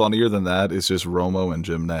only thing funnier than that is just Romo and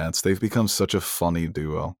Jim Nantz. They've become such a funny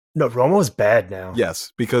duo. No, Romo's bad now.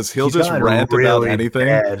 Yes, because he'll He's just gotten rant really about anything,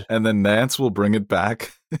 bad. and then Nantz will bring it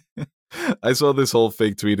back. I saw this whole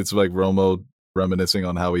fake tweet. It's like Romo reminiscing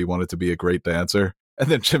on how he wanted to be a great dancer. And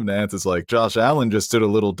then Jim Nantz is like, Josh Allen just did a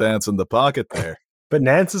little dance in the pocket there. But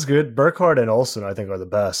Nantz is good. Burkhardt and Olsen, I think, are the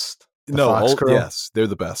best. The Fox crew. Yes, they're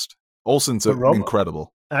the best. Olsen's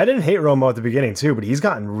incredible. I didn't hate Romo at the beginning too, but he's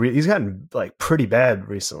gotten like pretty bad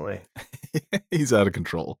recently. He's out of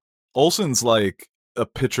control. Olsen's like a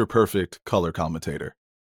picture perfect color commentator.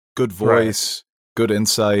 Good voice, good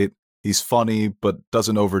insight. He's funny, but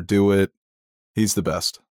doesn't overdo it. He's the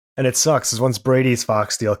best. And it sucks because once Brady's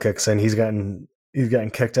Fox deal kicks in, he's getting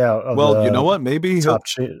kicked out. Of well, you know what? Maybe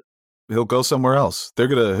he'll go somewhere else.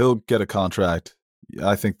 He'll get a contract.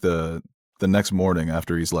 I think the next morning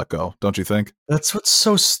after he's let go. Don't you think? That's what's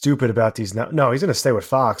so stupid about these now. No, he's going to stay with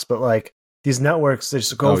Fox, but like these networks, they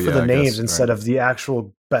just go for the names instead of the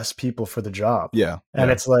actual best people for the job. Yeah. And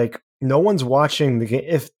it's like no one's watching the game.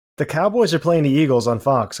 If the Cowboys are playing the Eagles on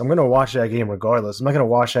Fox, I'm going to watch that game regardless. I'm not going to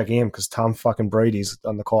watch that game because Tom fucking Brady's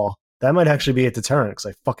on the call. That might actually be a deterrent because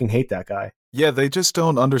I fucking hate that guy. Yeah, they just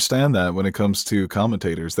don't understand that when it comes to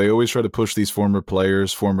commentators. They always try to push these former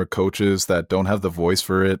players, former coaches that don't have the voice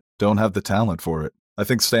for it, don't have the talent for it. I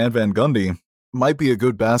think Stan Van Gundy might be a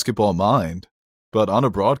good basketball mind, but on a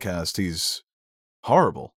broadcast, he's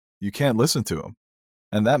horrible. You can't listen to him,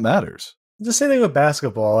 and that matters. The same thing with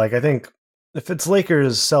basketball. Like, I think if it's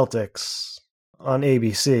Lakers-Celtics on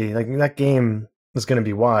ABC, like that game is going to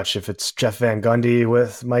be watched. If it's Jeff Van Gundy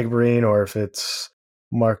with Mike Breen or if it's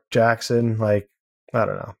Mark Jackson, like, I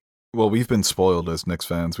don't know. Well, we've been spoiled as Knicks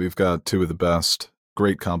fans. We've got two of the best.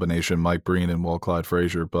 Great combination, Mike Breen and Walt Clyde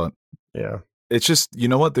Frazier, but yeah, it's just, you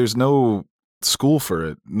know what? There's no school for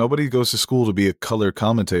it. Nobody goes to school to be a color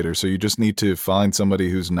commentator, so you just need to find somebody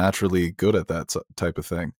who's naturally good at that type of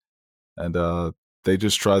thing. And they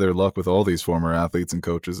just try their luck with all these former athletes and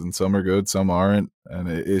coaches, and some are good, some aren't, and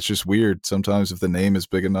it's just weird. Sometimes if the name is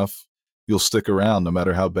big enough, you'll stick around no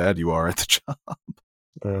matter how bad you are at the job.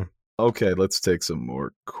 Yeah. Okay, let's take some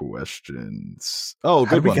more questions. Oh,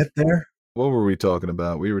 good one. How did we get there? What were we talking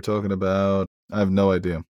about? We were talking about, I have no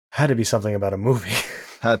idea. Had to be something about a movie.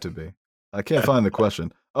 Had to be. I can't find the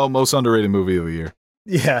question. Oh, most underrated movie of the year.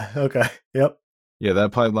 Yeah, okay. Yep. Yeah,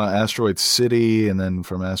 that pipeline, Asteroid City, and then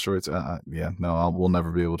from Asteroids, we'll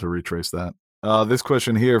never be able to retrace that. This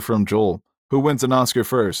question here from Joel. Who wins an Oscar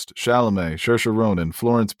first? Chalamet, Saoirse Ronan,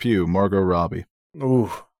 Florence Pugh, Margot Robbie.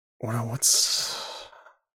 Ooh,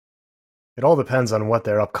 it all depends on what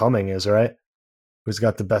their upcoming is, right? Who's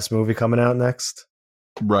got the best movie coming out next?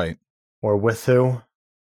 Right. Or with who?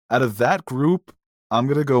 Out of that group, I'm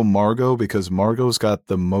going to go Margot because Margot's got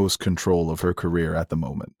the most control of her career at the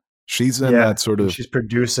moment. She's in that sort of... She's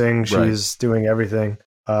producing. She's doing everything.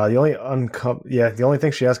 The only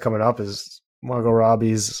thing she has coming up is Margot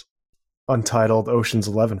Robbie's untitled Ocean's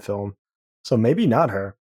 11 film. So maybe not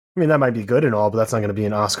her. I mean, that might be good and all, but that's not going to be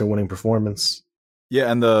an Oscar-winning performance. Yeah,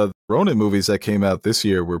 and the Ronan movies that came out this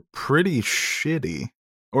year were pretty shitty.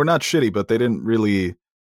 Or not shitty, but they didn't really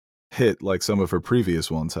hit like some of her previous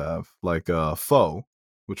ones have. Like Foe,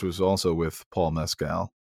 which was also with Paul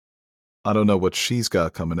Mescal. I don't know what she's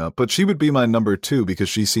got coming up, but she would be my number 2 because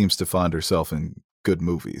she seems to find herself in good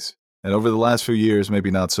movies. And over the last few years,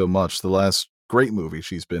 maybe not so much. The last great movie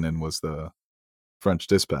she's been in was The French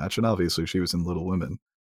Dispatch, and obviously she was in Little Women.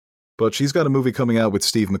 But she's got a movie coming out with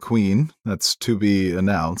Steve McQueen that's to be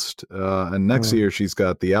announced. And next year she's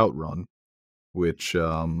got The Outrun, which...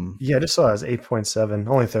 I just saw it as 8.7.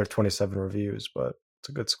 Only 27 reviews, but it's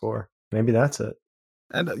a good score. Maybe that's it.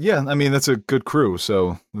 And I mean, that's a good crew,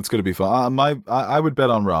 so it's going to be fun. I would bet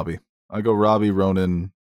on Robbie. I go Robbie,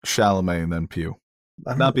 Ronan, Chalamet, and then Pugh.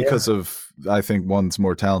 Not because of, I think one's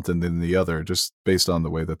more talented than the other, just based on the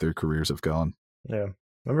way that their careers have gone. Yeah.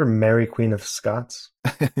 Remember Mary Queen of Scots?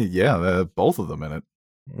 Yeah, both of them in it.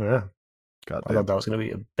 Yeah. God I thought that was going to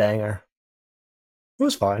be a banger. It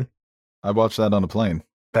was fine. I watched that on a plane.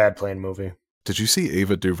 Bad plane movie. Did you see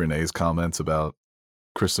Ava DuVernay's comments about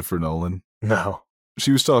Christopher Nolan? No.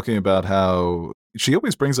 She was talking about how she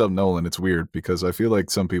always brings up Nolan. It's weird because I feel like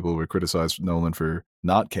some people would criticize Nolan for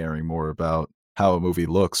not caring more about how a movie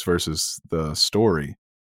looks versus the story.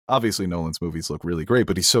 Obviously, Nolan's movies look really great,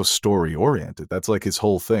 but he's so story-oriented. That's like his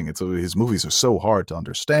whole thing. His movies are so hard to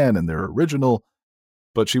understand, and they're original.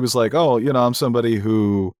 But she was like, I'm somebody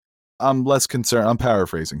who I'm less concerned. I'm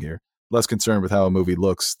paraphrasing here. Less concerned with how a movie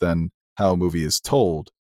looks than how a movie is told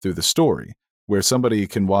through the story. Where somebody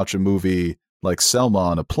can watch a movie like Selma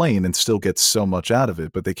on a plane and still get so much out of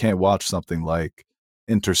it, but they can't watch something like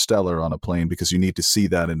Interstellar on a plane because you need to see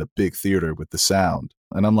that in a big theater with the sound.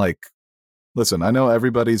 And I'm like, listen, I know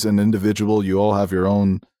everybody's an individual. You all have your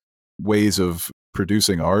own ways of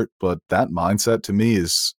producing art, but that mindset to me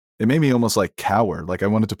it made me almost like cower. Like I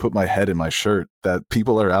wanted to put my head in my shirt that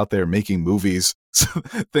people are out there making movies,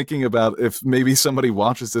 thinking about if maybe somebody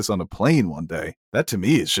watches this on a plane one day. That to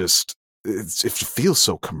me is just, it feels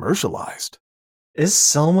so commercialized. Is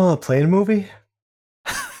Selma a plane movie?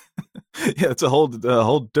 Yeah, it's a whole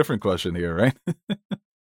different question here, right?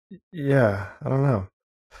 Yeah, I don't know.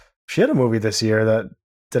 She had a movie this year that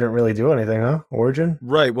didn't really do anything, huh? Origin?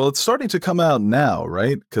 Right. Well, it's starting to come out now,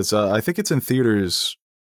 right? Because I think it's in theaters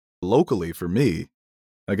locally for me.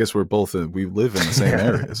 I guess we live in the same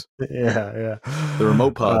areas. Yeah. The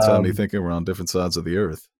remote pods have me thinking we're on different sides of the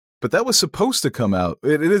earth. But that was supposed to come out.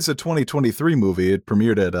 It is a 2023 movie. It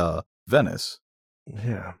premiered at Venice.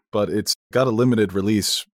 Yeah. But it's got a limited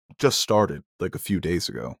release, just started like a few days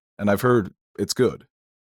ago. And I've heard it's good.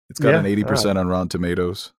 It's got an 80% on Rotten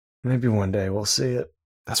Tomatoes. Maybe one day we'll see it.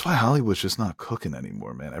 That's why Hollywood's just not cooking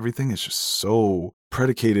anymore, man. Everything is just so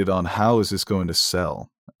predicated on how is this going to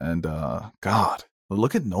sell. And God,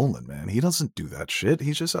 look at Nolan, man. He doesn't do that shit.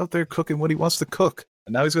 He's just out there cooking what he wants to cook.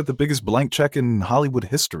 And now he's got the biggest blank check in Hollywood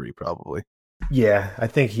history, probably. Yeah, I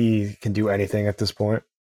think he can do anything at this point.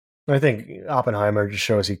 I think Oppenheimer just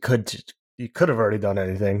shows he could have already done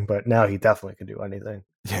anything, but now he definitely can do anything.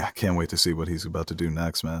 Yeah, I can't wait to see what he's about to do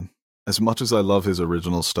next, man. As much as I love his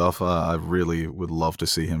original stuff, I really would love to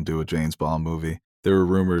see him do a James Bond movie. There were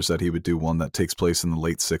rumors that he would do one that takes place in the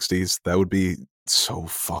late 60s. That would be so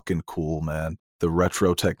fucking cool, man. The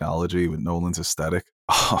retro technology with Nolan's aesthetic.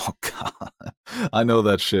 Oh, God. I know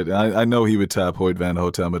that shit. I know he would tap Hoyt Van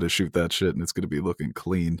Hoytema to shoot that shit, and it's going to be looking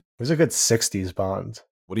clean. It was a good 60s Bond.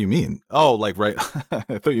 What do you mean? Oh, like, right.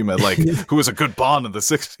 I thought you meant, like, who was a good Bond in the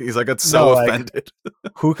 60s? I got so offended.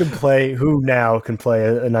 Who now can play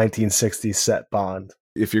a 1960s set Bond?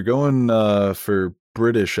 If you're going for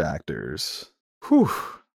British actors,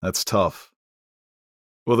 that's tough.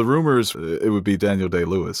 Well, the rumors, it would be Daniel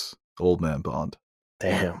Day-Lewis, Old Man Bond.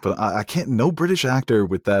 Damn. But I can't, no British actor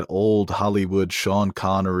with that old Hollywood Sean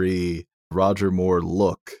Connery, Roger Moore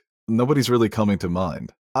look. Nobody's really coming to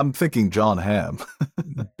mind. I'm thinking John Hamm.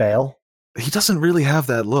 Bale? He doesn't really have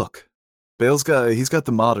that look. He's got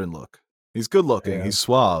the modern look. He's good looking. Yeah. He's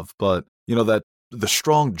suave, but you know the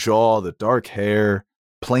strong jaw, the dark hair,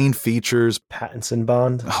 plain features. Pattinson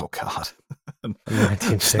Bond? Oh God.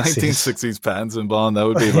 1960s. 1960s Pattinson Bond. That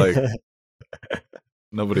would be like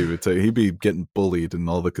nobody would take. He'd be getting bullied in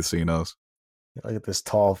all the casinos. Look at this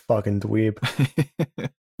tall fucking dweeb.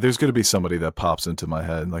 There's going to be somebody that pops into my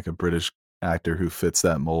head, like a British actor who fits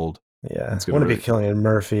that mold. Yeah, I want to be Cillian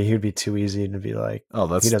Murphy. He'd be too easy to be like,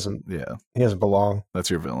 he doesn't belong. That's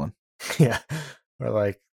your villain. Yeah, or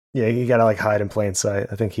like, yeah, you gotta like hide in plain sight.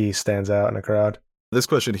 I think he stands out in a crowd. This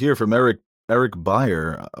question here from Eric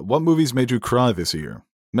Beyer: what movies made you cry this year?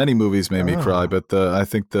 Many movies made me cry, but I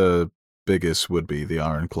think the biggest would be The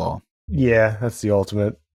Iron Claw. Yeah, that's the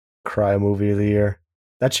ultimate cry movie of the year.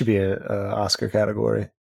 That should be a Oscar category.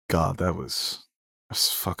 God, that was a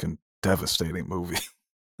fucking devastating movie.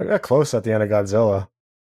 I got close at the end of Godzilla.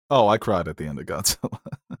 Oh, I cried at the end of Godzilla.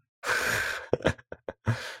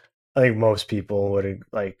 I think most people would,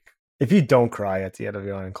 like, if you don't cry at the end of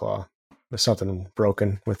the Iron Claw, there's something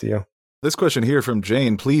broken with you. This question here from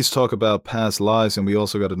Jane: please talk about past lives. And we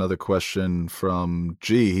also got another question from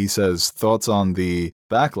G. He says, thoughts on the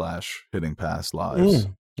backlash hitting past lives.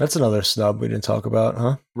 That's another snub we didn't talk about,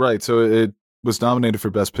 huh? Right. So it was nominated for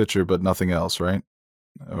Best Picture, but nothing else, right?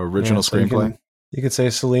 Original screenplay. You could say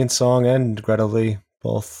Celine's song and Greta Lee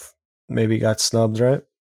both maybe got snubbed, right?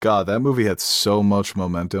 God, that movie had so much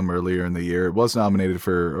momentum earlier in the year. It was nominated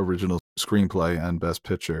for original screenplay and Best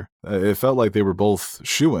Picture. It felt like they were both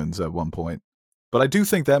shoo-ins at one point. But I do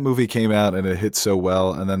think that movie came out and it hit so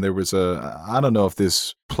well. And then there was I don't know if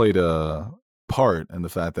this played a part in the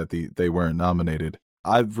fact that they weren't nominated.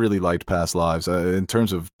 I've really liked Past Lives. In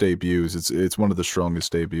terms of debuts, it's one of the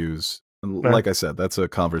strongest debuts. Like I said, that's a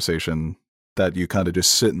conversation that you kind of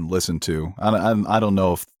just sit and listen to. I don't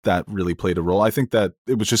know if that really played a role. I think that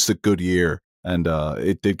it was just a good year, and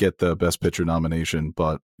it did get the Best Picture nomination,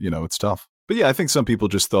 but, it's tough. But yeah, I think some people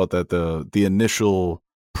just thought that the initial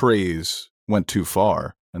praise went too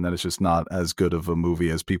far, and that it's just not as good of a movie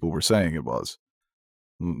as people were saying it was.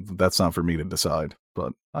 That's not for me to decide,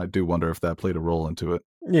 but I do wonder if that played a role into it.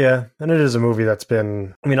 Yeah, and it is a movie that's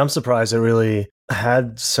been, I'm surprised it really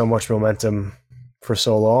had so much momentum for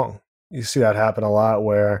so long. You see that happen a lot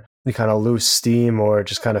where you kind of lose steam or it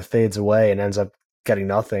just kind of fades away and ends up getting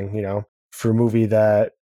nothing, for a movie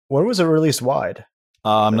that, when was it released wide?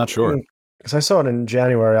 I'm not sure. Because I saw it in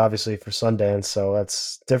January, obviously, for Sundance, so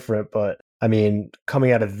that's different. But, I mean,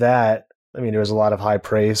 coming out of that, there was a lot of high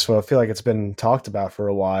praise, so I feel like it's been talked about for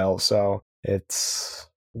a while. So it's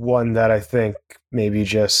one that I think maybe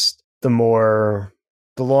just the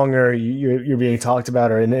longer you're being talked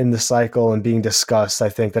about or in the cycle and being discussed, I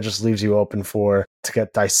think that just leaves you open to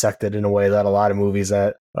get dissected in a way that a lot of movies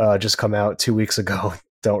that just come out 2 weeks ago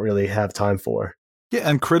don't really have time for. Yeah,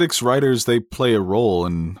 and critics, writers, they play a role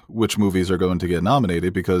in which movies are going to get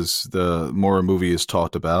nominated, because the more a movie is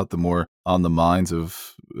talked about, the more on the minds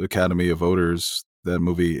of Academy of voters that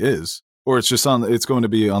movie is. Or it's going to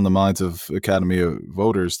be on the minds of Academy of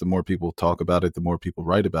voters. The more people talk about it, the more people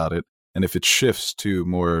write about it. And if it shifts to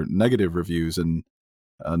more negative reviews and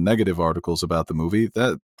negative articles about the movie,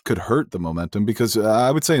 that could hurt the momentum, because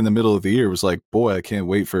I would say in the middle of the year, it was like, boy, I can't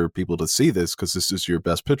wait for people to see this, because this is your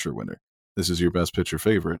best picture winner. This is your best picture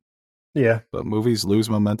favorite. Yeah. But movies lose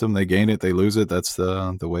momentum. They gain it. They lose it. That's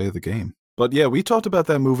the way of the game. But yeah, we talked about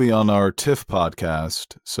that movie on our TIFF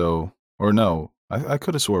podcast. I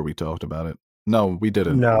could have swore we talked about it. No, we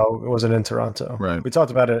didn't. No, it wasn't in Toronto. Right. We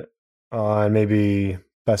talked about it on maybe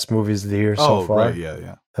best movies of the year so far. Right.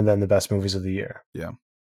 Yeah. And then the best movies of the year. Yeah.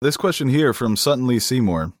 This question here from Sutton Lee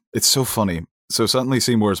Seymour. It's so funny. So Sutton Lee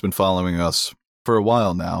Seymour has been following us for a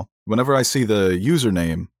while now. Whenever I see the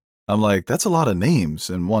username, I'm like, that's a lot of names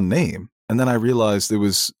in one name. And then I realized it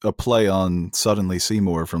was a play on Sutton Lee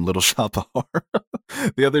Seymour from Little Shop of Horror.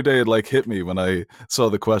 The other day it hit me when I saw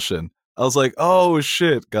the question. I was like, oh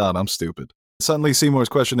shit, God, I'm stupid. Sutton Lee Seymour's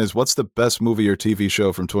question is, what's the best movie or TV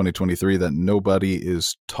show from 2023 that nobody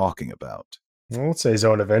is talking about? I won't say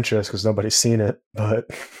Zone of Interest because nobody's seen it, but...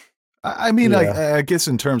 I guess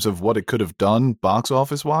in terms of what it could have done box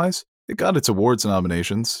office wise, it got its awards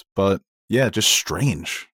nominations, but yeah, just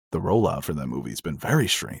strange. The rollout for that movie has been very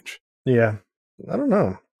strange. Yeah, I don't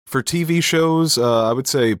know. For TV shows, I would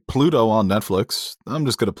say Pluto on Netflix. I'm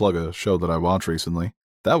just going to plug a show that I watched recently.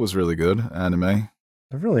 That was really good, anime.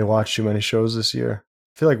 I've really watched too many shows this year.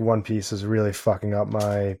 I feel like One Piece is really fucking up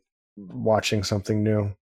my watching something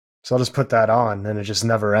new. So I'll just put that on, and it just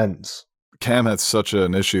never ends. Cam had such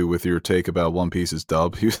an issue with your take about One Piece's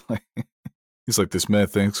dub. He's like, this man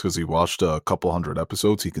thinks because he watched a couple hundred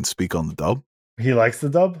episodes, he can speak on the dub. He likes the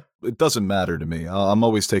dub? It doesn't matter to me. I'm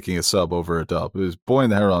always taking a sub over a dub. Boy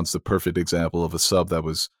and the Heron's the perfect example of a dub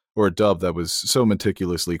that was so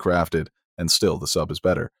meticulously crafted, and still the sub is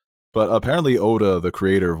better. But apparently Oda, the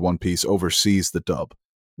creator of One Piece, oversees the dub,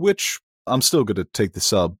 which I'm still going to take the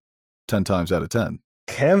sub 10 times out of 10.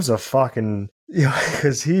 Cam's a fucking...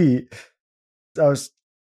 because I was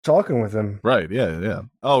talking with him. Right, yeah.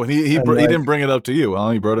 Oh, and he didn't bring it up to you,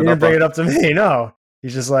 huh? He brought it up. He didn't bring it up to me, no.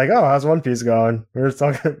 He's just like, oh, how's One Piece going? We're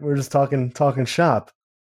just talking shop.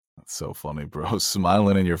 That's so funny, bro.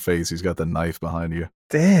 Smiling in your face. He's got the knife behind you.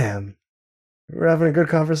 Damn. We're having a good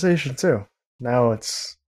conversation, too. Now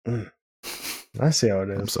it's... I see how it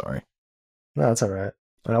is. I'm sorry. No, that's all right.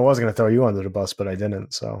 And I was going to throw you under the bus, but I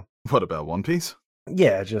didn't, so... What about One Piece?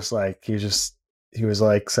 Yeah, just like, he was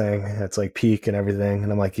like saying it's like peak and everything.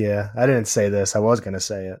 And I'm like, yeah, I didn't say this. I was going to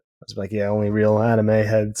say it. I was like, yeah, only real anime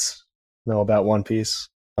heads know about One Piece,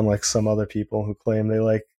 unlike some other people who claim they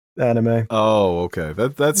like anime. Oh, okay.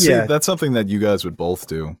 That's something that you guys would both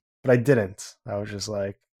do. But I didn't. I was just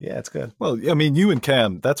like, yeah, it's good. Well, I mean, you and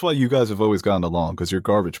Cam, that's why you guys have always gotten along, because you're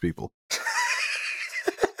garbage people.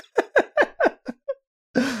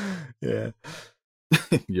 Yeah.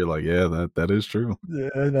 You're like, yeah, that is true. Yeah,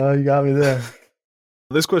 no, you got me there.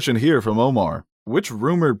 This question here from Omar. Which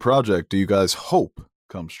rumored project do you guys hope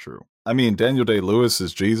comes true? I mean, Daniel Day-Lewis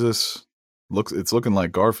is Jesus. It's looking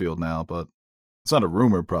like Garfield now, but it's not a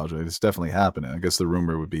rumored project. It's definitely happening. I guess the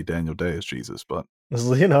rumor would be Daniel Day as Jesus, but... Is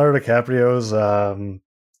Leonardo DiCaprio's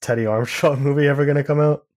Teddy Armstrong movie ever going to come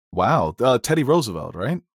out? Wow. Teddy Roosevelt,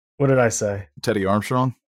 right? What did I say? Teddy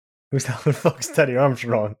Armstrong? Who's the fuck's Teddy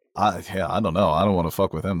Armstrong? I don't know. I don't want to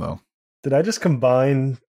fuck with him, though. Did I just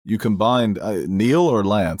combine... You combined Neil or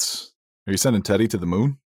Lance? Are you sending Teddy to the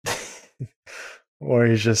moon? Or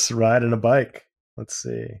he's just riding a bike. Let's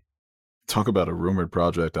see. Talk about a rumored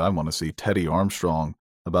project. I want to see Teddy Armstrong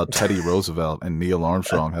about Teddy Roosevelt and Neil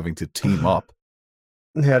Armstrong having to team up.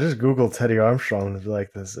 Yeah, just Google Teddy Armstrong and be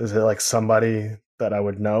like, this. Is it like somebody that I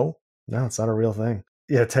would know? No, it's not a real thing.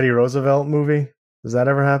 Yeah, Teddy Roosevelt movie. Is that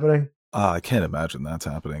ever happening? I can't imagine that's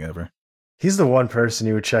happening ever. He's the one person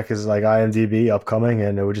you would check his like IMDb upcoming,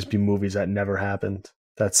 and it would just be movies that never happened.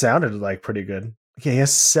 That sounded like pretty good. Okay, he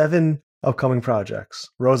has 7 upcoming projects.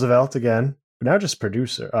 Roosevelt again. Now just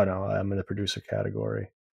producer. Oh no, I'm in the producer category.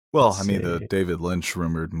 Well, Let's I mean, the see. David Lynch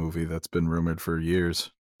rumored movie that's been rumored for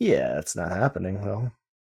years. Yeah, it's not happening though.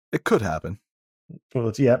 It could happen.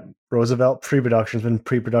 Well, Roosevelt pre-production's been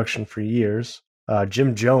pre-production for years.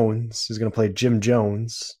 Jim Jones is going to play Jim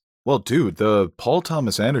Jones. Well, dude, the Paul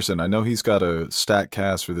Thomas Anderson, I know he's got a stat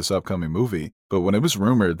cast for this upcoming movie, but when it was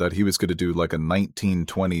rumored that he was going to do like a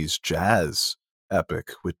 1920s jazz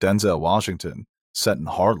epic with Denzel Washington set in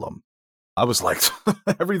Harlem, I was like,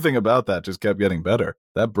 everything about that just kept getting better.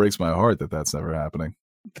 That breaks my heart that that's never happening.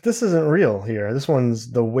 But this isn't real here. This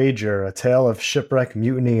one's The Wager, a tale of shipwreck,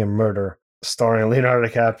 mutiny, and murder, starring Leonardo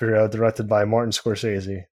DiCaprio, directed by Martin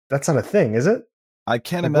Scorsese. That's not a thing, is it? I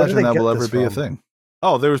can't Like, where did imagine they that get will ever this be a from? thing.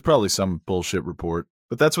 Oh, there was probably some bullshit report,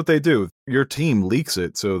 but that's what they do. Your team leaks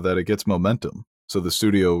it so that it gets momentum. So the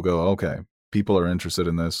studio will go, okay, people are interested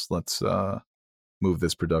in this. Let's move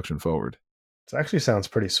this production forward. It actually sounds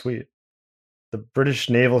pretty sweet. The British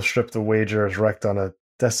naval ship The Wager is wrecked on a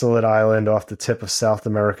desolate island off the tip of South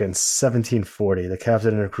America in 1740. The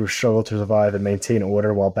captain and crew struggle to survive and maintain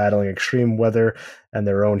order while battling extreme weather and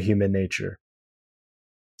their own human nature.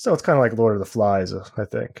 So it's kind of like Lord of the Flies, I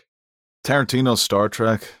think. Tarantino's Star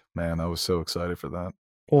Trek, man, I was so excited for that.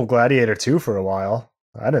 Well, Gladiator 2 for a while.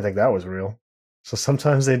 I didn't think that was real. So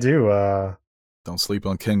sometimes they do Don't sleep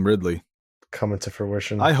on King Ridley. come into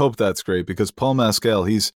fruition. I hope that's great because Paul Mescal,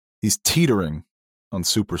 he's teetering on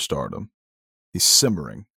superstardom. He's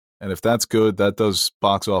simmering. And if that's good, that does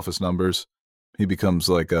box office numbers. He becomes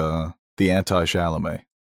like the anti-Chalamet.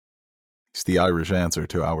 He's the Irish answer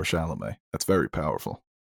to our Chalamet. That's very powerful.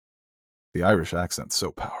 The Irish accent's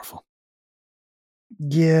so powerful.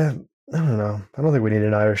 Yeah, I don't know. I don't think we need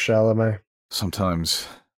an Irish Chalamet. Sometimes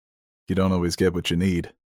you don't always get what you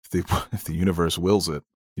need. If the universe wills it,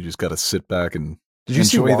 you just got to sit back and Did you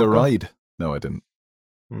see enjoy the Wonka? ride. No, I didn't.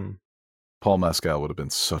 Hmm. Paul Mescal would have been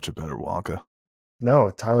such a better Wonka.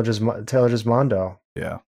 No, Taylor Gismondo.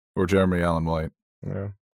 Yeah. Or Jeremy Allen White. Yeah.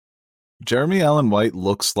 Jeremy Allen White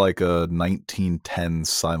looks like a 1910s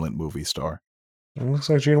silent movie star. It looks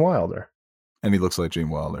like Gene Wilder. And he looks like Gene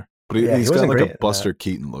Wilder. But Yeah, he he's got wasn't like great a in Buster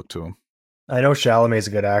Keaton look to him. I know Chalamet's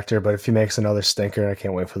a good actor, but if he makes another stinker, I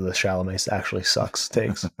can't wait for the Chalamet actually sucks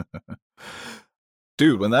takes.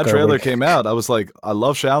 Dude, when that Gerwig. trailer came out, I was like, I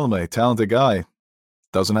love Chalamet, talented guy.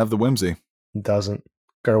 Doesn't have the whimsy. Doesn't.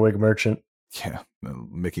 Gerwig Merchant. Yeah,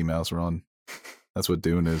 Mickey Mouse run. That's what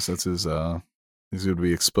Dune is. That's his, he's going to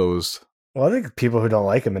be exposed. Well, I think people who don't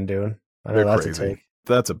like him in Dune. I know They're that's crazy. a take.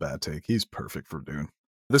 That's a bad take. He's perfect for Dune.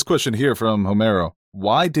 This question here from Homero.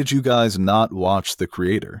 Why did you guys not watch The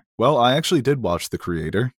Creator? Well, I actually did watch The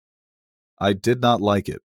Creator. I did not like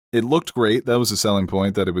it. It looked great. That was a selling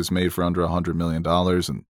point, that it was made for under $100 million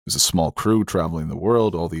and it was a small crew traveling the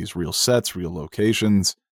world, all these real sets, real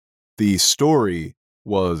locations. The story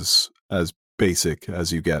was as basic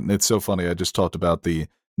as you get. And it's so funny. I just talked about the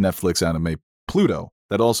Netflix anime Pluto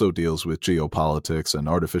that also deals with geopolitics and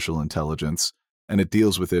artificial intelligence. And it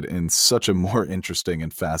deals with it in such a more interesting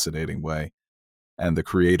and fascinating way. And The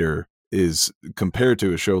Creator is, compared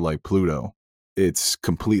to a show like Pluto, it's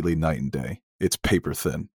completely night and day. It's paper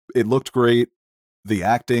thin. It looked great. The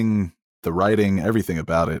acting, the writing, everything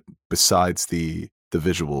about it, besides the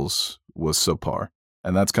visuals, was subpar.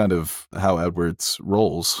 And that's kind of how Edwards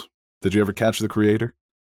rolls. Did you ever catch The Creator?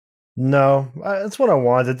 No, it's what I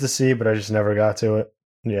wanted to see, but I just never got to it.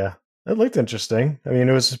 Yeah, it looked interesting. I mean,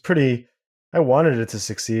 it was pretty. I wanted it to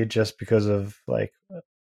succeed just because of like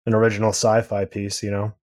an original sci-fi piece, you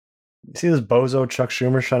know. You see this bozo Chuck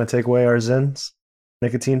Schumer trying to take away our Zins,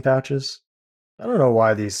 nicotine pouches. I don't know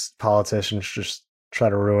why these politicians just try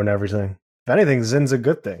to ruin everything. If anything, Zin's a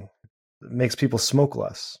good thing. It makes people smoke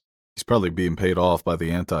less. He's probably being paid off by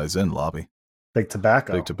the anti-Zen lobby. Big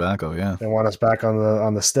tobacco. Big tobacco, yeah. They want us back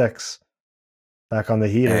on the sticks, back on the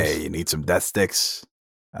heaters. Hey, you need some death sticks?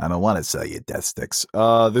 I don't want to sell you death sticks.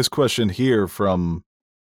 This question here from,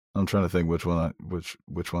 I'm trying to think which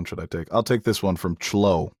one should I take? I'll take this one from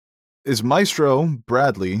Chlo. Is Maestro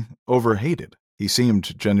Bradley overhated? He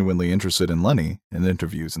seemed genuinely interested in Lenny in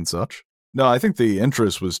interviews and such. No, I think the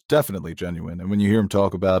interest was definitely genuine. And when you hear him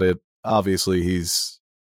talk about it, obviously he's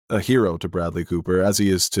a hero to Bradley Cooper, as he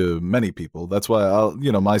is to many people. That's why,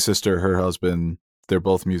 my sister, her husband, they're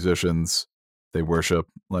both musicians. They worship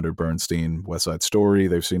Leonard Bernstein, West Side Story.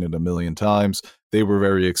 They've seen it a million times. They were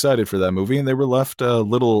very excited for that movie, and they were left a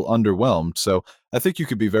little underwhelmed. So I think you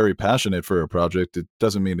could be very passionate for a project. It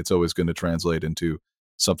doesn't mean it's always going to translate into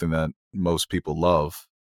something that most people love.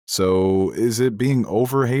 So is it being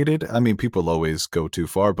overhated? I mean, people always go too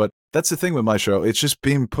far, but that's the thing with my show. It's just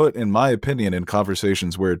being put, in my opinion, in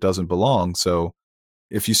conversations where it doesn't belong. So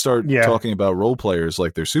If you start Yeah. talking about role players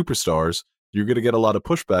like they're superstars, you're going to get a lot of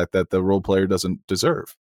pushback that the role player doesn't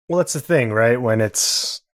deserve. Well, that's the thing, right? When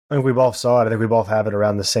it's, I think we both saw it. I think we both have it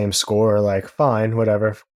around the same score. Like, fine,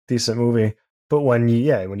 whatever, decent movie. But when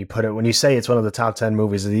you say it's one of the top 10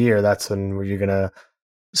 movies of the year, that's when you're gonna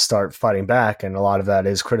start fighting back, and a lot of that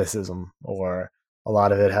is criticism, or a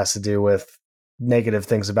lot of it has to do with negative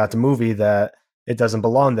things about the movie that it doesn't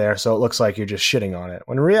belong there. So it looks like you're just shitting on it.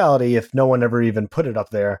 When in reality, if no one ever even put it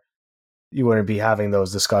up there, you wouldn't be having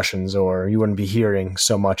those discussions, or you wouldn't be hearing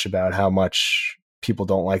so much about how much people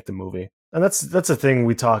don't like the movie. And that's a thing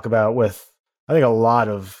we talk about with, I think, a lot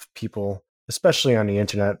of people, especially on the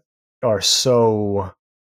internet, are so,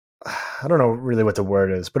 I don't know really what the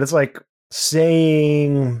word is, but it's like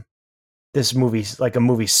saying this movie, like a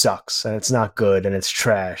movie sucks and it's not good and it's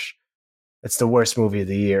trash. It's the worst movie of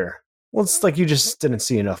the year. Well, it's like you just didn't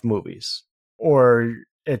see enough movies. Or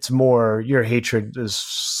it's more, your hatred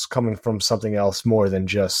is coming from something else more than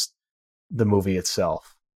just the movie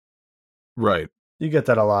itself. Right. You get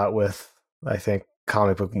that a lot with, I think,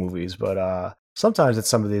 comic book movies, but sometimes it's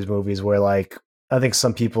some of these movies where, like, I think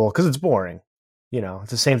some people, because it's boring,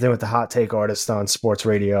 it's the same thing with the hot take artists on sports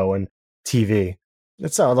radio and TV.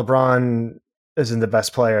 It's not LeBron isn't the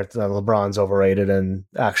best player. LeBron's overrated, and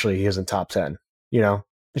actually he isn't top 10.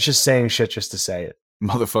 It's just saying shit just to say it.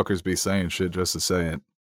 Motherfuckers be saying shit just to say it.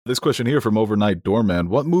 This question here from Overnight Doorman: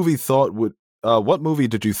 What movie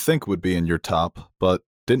did you think would be in your top, but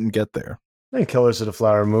didn't get there? I think Killers of the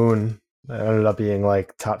Flower Moon. It ended up being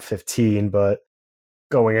like top 15, but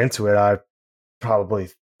going into it, I probably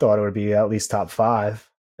thought it would be at least top 5,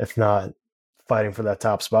 if not fighting for that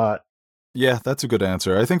top spot. Yeah, that's a good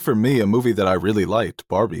answer. I think for me, a movie that I really liked,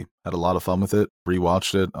 Barbie. Had a lot of fun with it.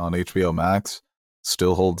 Rewatched it on HBO Max.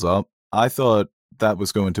 Still holds up. I thought that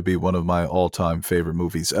was going to be one of my all-time favorite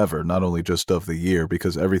movies ever, not only just of the year,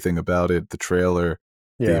 because everything about it, the trailer,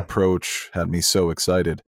 the approach had me so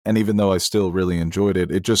excited. And even though I still really enjoyed it,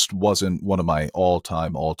 it just wasn't one of my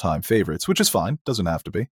all-time favorites, which is fine. Doesn't have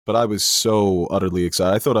to be. But I was so utterly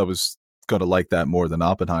excited. I thought I was going to like that more than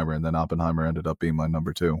Oppenheimer, and then Oppenheimer ended up being my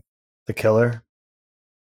number 2. The Killer.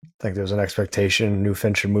 I think there was an expectation, new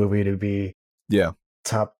Fincher movie, to be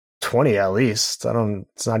top 20 at least.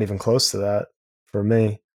 It's not even close to that for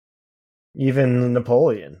me. Even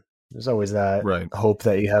Napoleon. There's always that hope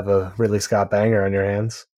that you have a Ridley Scott banger on your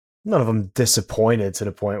hands. None of them disappointed to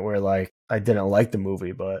the point where, like, I didn't like the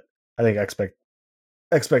movie, but I think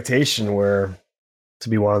expectation were to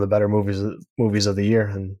be one of the better movies of the year,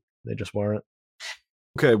 and they just weren't.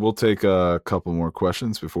 Okay, we'll take a couple more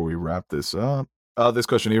questions before we wrap this up. This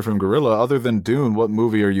question here from Gorilla: Other than Dune, what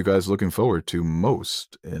movie are you guys looking forward to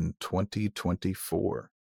most in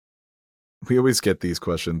 2024? We always get these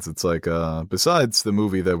questions. It's like, besides the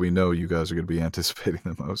movie that we know you guys are going to be anticipating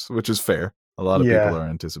the most, which is fair. A lot of people are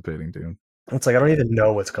anticipating Dune. It's like, I don't even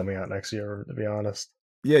know what's coming out next year, to be honest.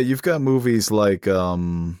 Yeah, you've got movies like...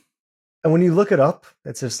 And when you look it up,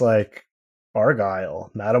 it's just like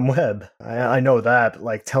Argyle, Madam Web. I know that, but,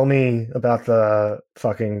 like, tell me about the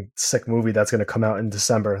fucking sick movie that's going to come out in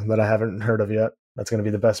December that I haven't heard of yet. That's going to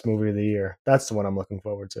be the best movie of the year. That's the one I'm looking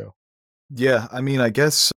forward to. Yeah, I mean, I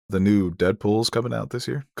guess the new Deadpool's coming out this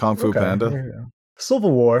year. Kung Fu Panda.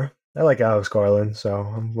 Civil War. I like Alex Garland, so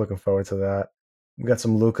I'm looking forward to that. We got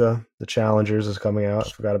some Luca. The Challengers is coming out. I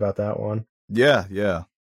forgot about that one. Yeah.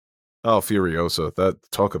 Oh, Furiosa.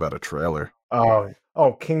 Talk about a trailer. Oh,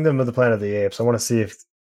 Kingdom of the Planet of the Apes. I want to see if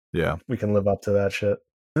we can live up to that shit.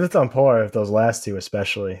 If it's on par with those last two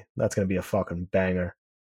especially, that's going to be a fucking banger.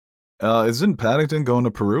 Isn't Paddington going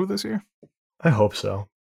to Peru this year? I hope so.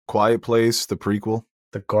 Quiet Place, the prequel.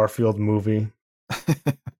 The Garfield movie.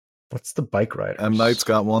 What's the Bike Riders? M. Night's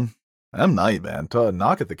got one. M. Night, man.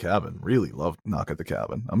 Knock at the Cabin. Really loved Knock at the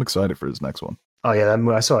Cabin. I'm excited for his next one. Oh, yeah,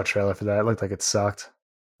 I saw a trailer for that. It looked like it sucked.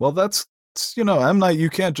 Well, that's, M. Night, you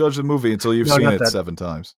can't judge the movie until you've seen it 7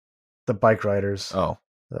 times. The Bike Riders. Oh.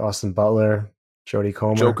 Austin Butler, Jodie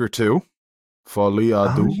Comer. Joker 2. Folie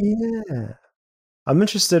à Deux. Oh, yeah. I'm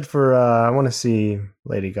interested for, I want to see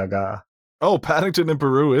Lady Gaga. Oh, Paddington in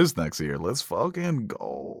Peru is next year. Let's fucking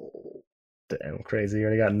go. Damn, crazy. You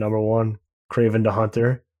already got number 1. Craven the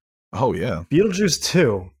Hunter. Oh, yeah. Beetlejuice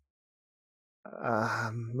 2.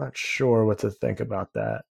 I'm not sure what to think about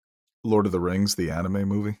that. Lord of the Rings, the anime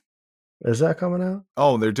movie. Is that coming out?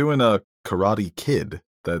 Oh, they're doing a Karate Kid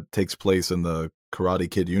that takes place in the Karate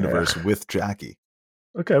Kid universe with Jackie.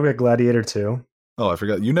 Okay, we got Gladiator 2. Oh, I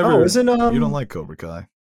forgot. You never. You don't like Cobra Kai.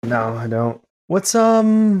 No, I don't. What's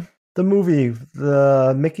the movie?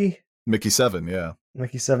 The Mickey? Mickey 7, yeah.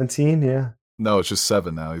 Mickey 17, yeah. No, it's just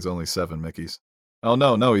 7 now. He's only 7 Mickeys. Oh,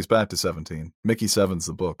 no, he's back to 17. Mickey Seven's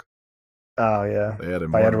the book. Oh, yeah. They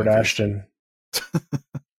added By more Edward Mickey. Ashton.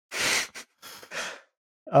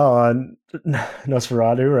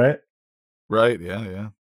 Nosferatu, right? Right, yeah.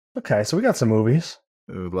 Okay, so we got some movies.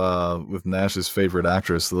 With Nash's favorite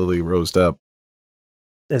actress, Lily Rose Depp.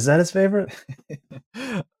 Is that his favorite?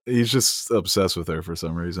 He's just obsessed with her for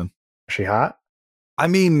some reason. Is she hot? I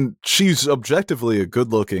mean, she's objectively a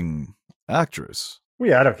good-looking actress. Well,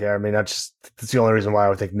 yeah, I don't care. I mean, that's the only reason why I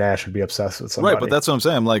would think Nash would be obsessed with somebody. Right, but that's what I'm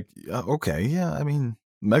saying. I'm like, okay, yeah, I mean,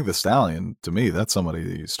 Meg the Stallion, to me, that's somebody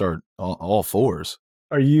that you start all fours.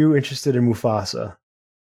 Are you interested in Mufasa?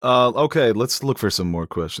 Okay, let's look for some more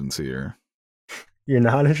questions here. You're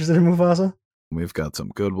not interested in Mufasa? We've got some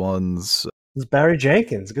good ones. It's Barry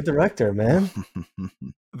Jenkins, good director, man.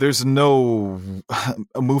 There's no...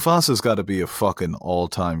 Mufasa's got to be a fucking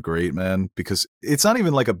all-time great, man, because it's not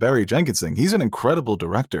even like a Barry Jenkins thing. He's an incredible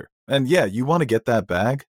director. And yeah, you want to get that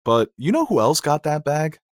bag, but you know who else got that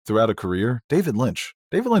bag throughout a career? David Lynch.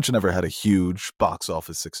 David Lynch never had a huge box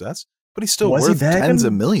office success, but he's still worth tens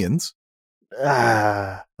of millions.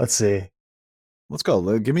 Let's see. Let's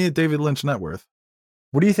go. Give me a David Lynch net worth.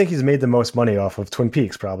 What do you think he's made the most money off of? Twin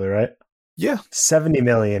Peaks, probably, right? Yeah. 70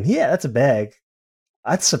 million. Yeah, that's a bag.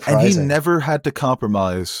 That's surprising. And he never had to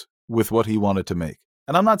compromise with what he wanted to make.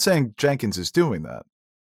 And I'm not saying Jenkins is doing that,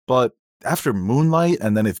 but after Moonlight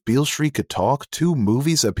and then If Beale Street Could Talk, two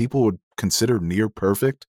movies that people would consider near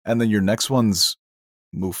perfect, and then your next one's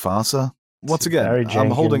Mufasa. Once again, I'm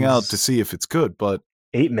holding out to see if it's good, but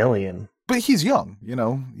 8 million. But he's young, you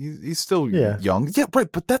know. He's still young. Yeah,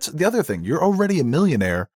 right. But that's the other thing. You're already a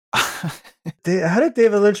millionaire. How did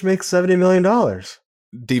David Lynch make $70 million?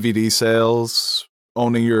 DVD sales,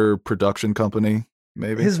 owning your production company,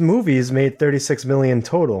 maybe. His movies made 36 million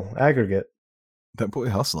total aggregate. That boy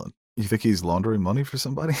hustling. You think he's laundering money for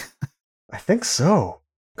somebody? I think so.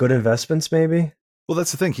 Good investments, maybe. Well,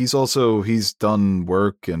 that's the thing. He's done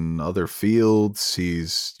work in other fields.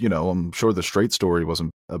 I'm sure The Straight Story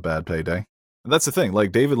wasn't a bad payday. And that's the thing.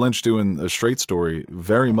 Like David Lynch doing A Straight Story,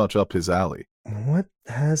 very much up his alley. What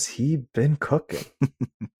has he been cooking?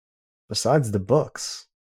 Besides the books.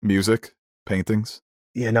 Music, paintings.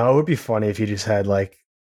 You know, it would be funny if he just had like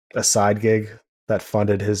a side gig that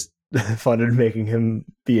funded making him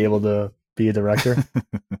be able to be a director.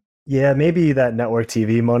 Yeah, maybe that network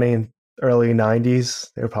TV money in early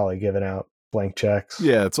 90s, they were probably giving out blank checks.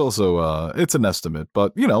 Yeah, it's also it's an estimate,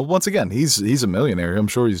 but once again, he's a millionaire. I'm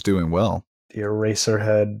sure he's doing well. The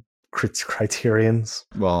Eraserhead criterions.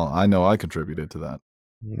 Well, I know I contributed to that.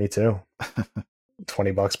 Me too.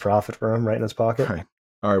 $20 profit for him right in his pocket.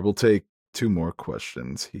 All right, we'll take two more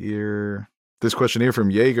questions here. This question here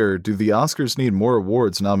from Jaeger: do the Oscars need more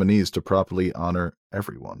awards nominees to properly honor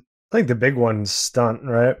everyone? I think the big one's Stunt,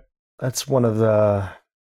 right? That's one of the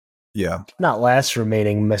not last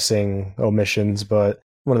remaining missing omissions, but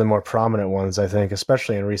one of the more prominent ones, I think,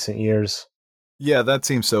 especially in recent years. Yeah, that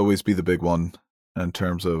seems to always be the big one in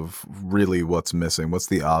terms of really what's missing. What's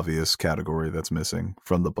the obvious category that's missing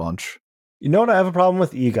from the bunch? You know what I have a problem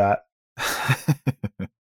with? EGOT.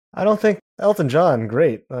 I don't think Elton John,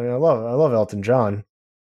 great. I mean, I love Elton John.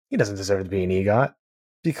 He doesn't deserve to be an EGOT.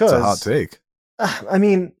 Because it's a hot take. I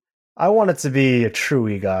mean, I want it to be a true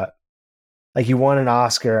EGOT. Like he won an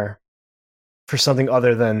Oscar for something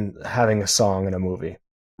other than having a song in a movie.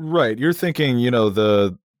 Right. You're thinking,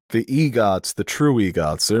 the EGOTs, the true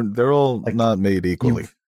EGOTs, they're all like, not made equally.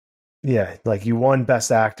 Like you won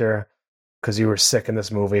Best Actor because you were sick in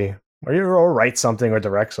this movie, or write something or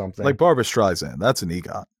direct something. Like Barbra Streisand, that's an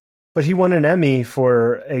EGOT. But he won an Emmy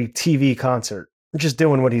for a TV concert, just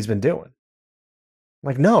doing what he's been doing.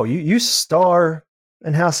 Like, no, you star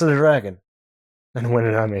in House of the Dragon and win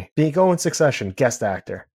an Emmy. Go in succession, guest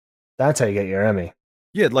actor. That's how you get your Emmy.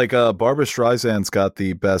 Yeah, like Barbra Streisand's got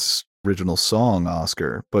the Best Original Song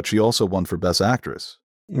Oscar, but she also won for Best Actress.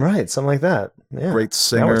 Right, something like that. Yeah. Great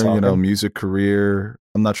singer, music career.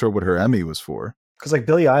 I'm not sure what her Emmy was for. Because like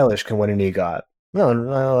Billie Eilish can win an EGOT. No,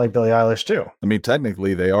 I like Billie Eilish too. I mean,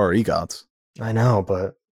 technically they are EGOTs. I know,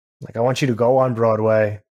 but like I want you to go on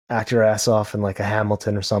Broadway, act your ass off in like a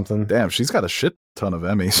Hamilton or something. Damn, she's got a shit ton of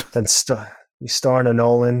Emmys. Then you star in a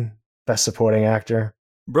Nolan, Best Supporting Actor.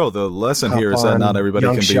 Bro, the lesson here is that not everybody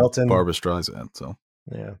can be Barbra Streisand. So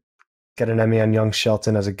yeah, get an Emmy on Young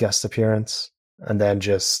Shelton as a guest appearance, and then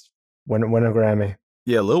just win a Grammy.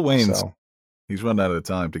 Yeah, Lil Wayne's he's run out of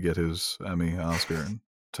time to get his Emmy, Oscar, and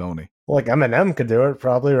Tony. Well, like Eminem could do it,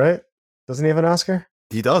 probably, right? Doesn't he have an Oscar?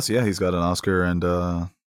 He does, yeah. He's got an Oscar and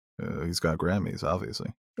he's got Grammys,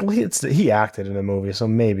 obviously. Well, he acted in a movie, so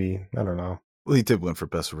maybe, I don't know. Well, he did win for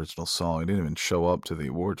Best Original Song. He didn't even show up to the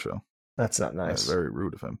award show. That's not nice. Very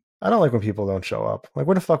rude of him. I don't like when people don't show up. Like,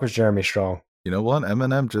 where the fuck was Jeremy Strong? You know what?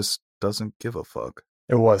 Eminem just doesn't give a fuck.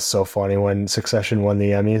 It was so funny when Succession won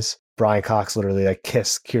the Emmys. Brian Cox literally like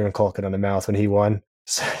kissed Kieran Culkin on the mouth when he won.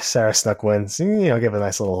 Sarah Snook wins. Give a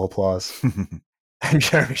nice little applause. And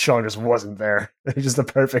Jeremy Strong just wasn't there. He's just the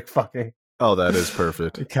perfect fucking... Oh, that is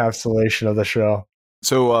perfect. encapsulation of the show.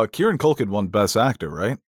 So Kieran Culkin won Best Actor,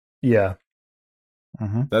 right? Yeah.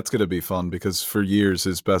 Mm-hmm. That's going to be fun because for years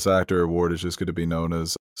his Best Actor award is just going to be known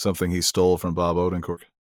as something he stole from Bob Odenkirk.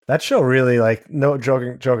 That show really, like, no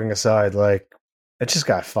joking aside, like, it just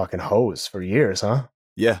got fucking hosed for years, huh?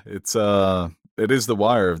 Yeah, it is the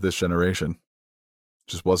Wire of this generation.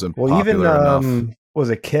 Just wasn't popular enough. Was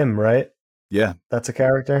it Kim, right? Yeah. That's a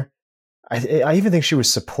character. I even think she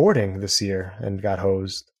was supporting this year and got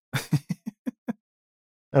hosed.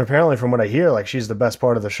 And apparently, from what I hear, like, she's the best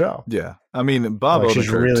part of the show. Yeah. I mean, Bob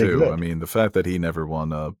Odenkirk, really too. Good. I mean, the fact that he never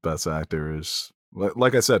won Best Actor is,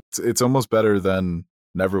 like I said, it's almost better than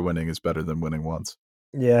never winning is better than winning once.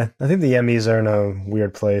 Yeah. I think the Emmys are in a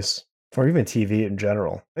weird place, or even TV in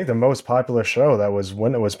general. I think the most popular show that was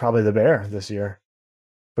when it was probably The Bear this year.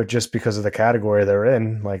 But just because of the category they're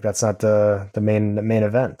in, like, that's not the main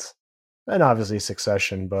event. And obviously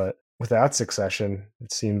Succession, but without Succession,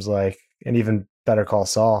 it seems like an even Better Call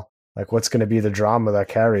Saul. Like, what's going to be the drama that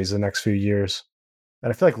carries the next few years?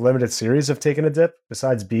 And I feel like limited series have taken a dip.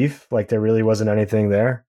 Besides Beef, like, there really wasn't anything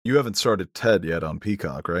there. You haven't started Ted yet on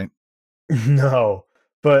Peacock, right? No,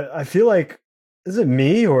 but I feel like, is it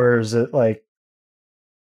me or is it like,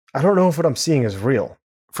 I don't know if what I'm seeing is real.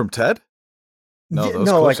 From Ted? No, those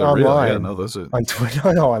like online. Real. Yeah, no, those are on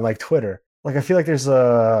Twitter. No, on like Twitter. Like, I feel like there's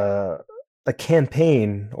a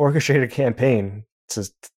orchestrated campaign to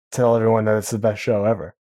tell everyone that it's the best show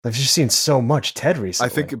ever. I've just seen so much Ted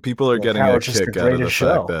recently. I think people are getting a kick out of the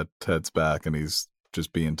fact that Ted's back and he's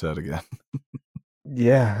just being Ted again.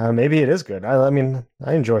 Yeah, maybe it is good. I mean,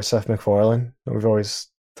 I enjoy Seth MacFarlane. We've always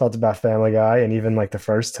talked about Family Guy and even like the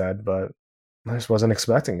first Ted, but I just wasn't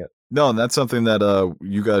expecting it. No, and that's something that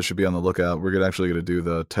you guys should be on the lookout. We're actually going to do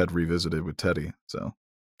the Ted Revisited with Teddy, so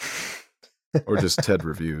or just Ted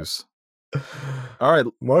reviews. All right,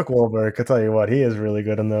 Mark Wahlberg. I tell you what, he is really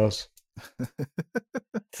good in those.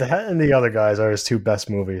 That and the other guys are his two best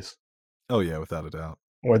movies. Oh yeah, without a doubt.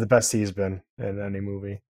 Or the best he's been in any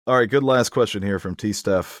movie. All right, good last question here from T.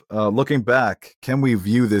 Steph. Looking back, can we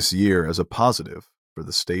view this year as a positive for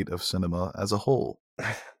the state of cinema as a whole?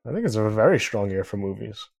 I think it's a very strong year for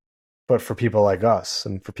movies. But for people like us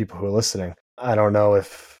and for people who are listening, I don't know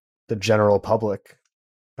if the general public,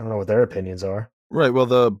 I don't know what their opinions are. Right, well,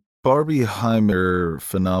 the Barbieheimer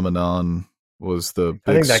phenomenon was the big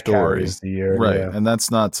I think that story. Carries the year, right, yeah. And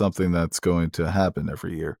that's not something that's going to happen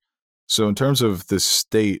every year. So in terms of the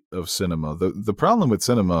state of cinema, the problem with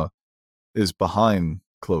cinema is behind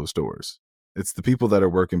closed doors. It's the people that are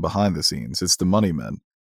working behind the scenes. It's the money men.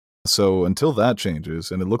 So until that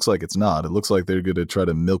changes, and it looks like it's not, it looks like they're going to try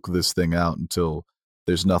to milk this thing out until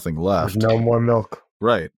there's nothing left. There's no more milk.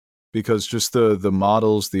 Right. Because just the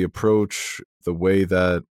models, the approach, the way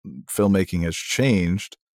that filmmaking has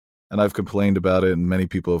changed, and I've complained about it, and many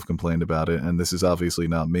people have complained about it, and this is obviously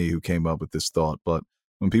not me who came up with this thought, but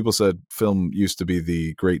when people said film used to be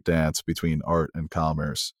the great dance between art and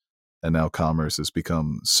commerce, and now commerce has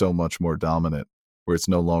become so much more dominant, where it's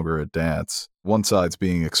no longer a dance. One side's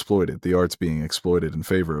being exploited, the art's being exploited in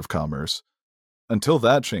favor of commerce. Until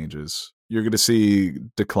that changes, you're going to see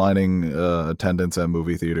declining attendance at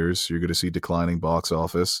movie theaters. You're going to see declining box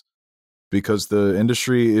office because the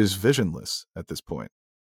industry is visionless at this point.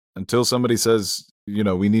 Until somebody says,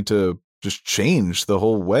 we need to just change the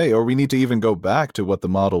whole way, or we need to even go back to what the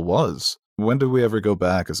model was. When do we ever go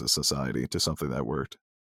back as a society to something that worked?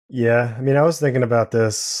 Yeah, I mean, I was thinking about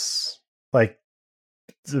this, like,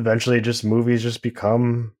 eventually just movies just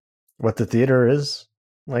become what the theater is.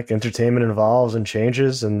 Like, entertainment evolves and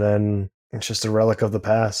changes, and then it's just a relic of the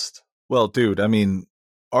past. Well, dude, I mean,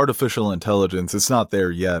 artificial intelligence, it's not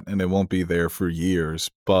there yet, and it won't be there for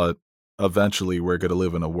years, but eventually we're going to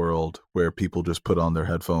live in a world where people just put on their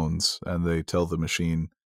headphones and they tell the machine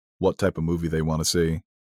what type of movie they want to see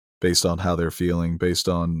based on how they're feeling, based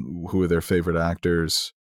on who are their favorite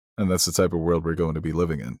actors. And that's the type of world we're going to be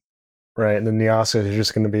living in. Right. And then the Oscars are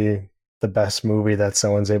just going to be the best movie that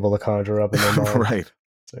someone's able to conjure up in their mind. Right.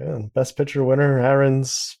 So, yeah, best picture winner,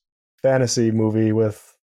 Aaron's fantasy movie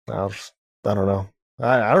with, I don't know.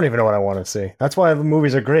 I don't even know what I want to see. That's why the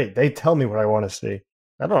movies are great. They tell me what I want to see.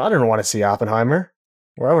 I didn't want to see Oppenheimer,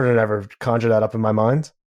 or I would have never conjured that up in my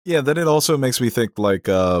mind. Yeah, then it also makes me think like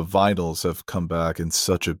vinyls have come back in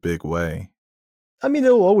such a big way. I mean,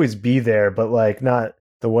 it'll always be there, but like not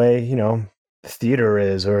the way, theater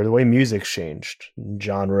is, or the way music's changed,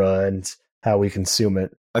 genre, and how we consume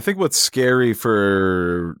it. I think what's scary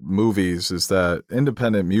for movies is that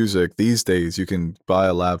independent music these days, you can buy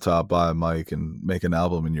a laptop, buy a mic, and make an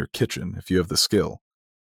album in your kitchen if you have the skill.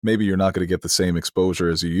 Maybe you're not going to get the same exposure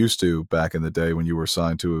as you used to back in the day when you were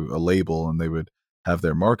signed to a label and they would have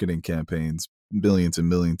their marketing campaigns, millions and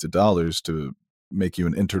millions of dollars to make you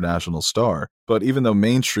an international star. But even though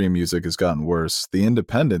mainstream music has gotten worse, the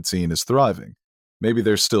independent scene is thriving. Maybe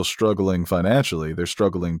they're still struggling financially. They're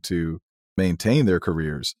struggling to maintain their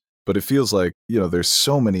careers. But it feels like, there's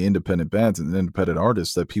so many independent bands and independent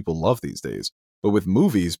artists that people love these days. But with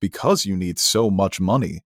movies, because you need so much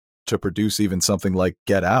money to produce even something like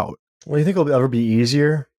Get Out. Well, you think it'll ever be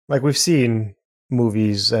easier? Like we've seen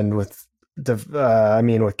movies and with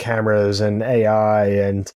with cameras and AI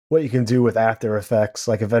and what you can do with After Effects,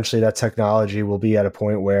 like eventually that technology will be at a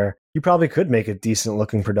point where you probably could make a decent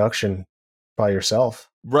looking production by yourself.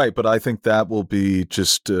 Right, but I think that will be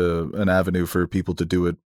just an avenue for people to do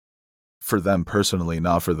it for them personally,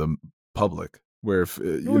 not for the public. Where if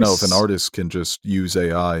an artist can just use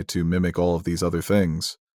AI to mimic all of these other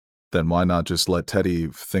things, then why not just let Teddy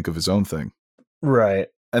think of his own thing? Right.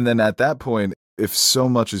 And then at that point, if so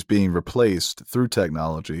much is being replaced through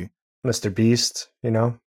technology, Mr. Beast,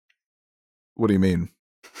 What do you mean?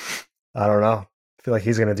 I don't know. I feel like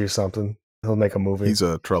he's gonna do something. He'll make a movie. He's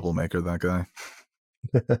a troublemaker, that guy.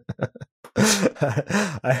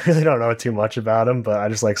 I really don't know too much about him, but I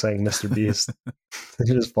just like saying Mr. Beast. It's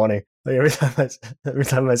just funny. Like every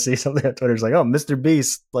time I see something on Twitter, it's like, oh, Mr.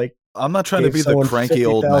 Beast. Like, I'm not trying to be the cranky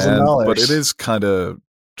old man, but it is kind of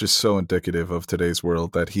just so indicative of today's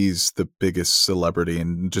world that he's the biggest celebrity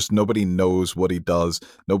and just nobody knows what he does.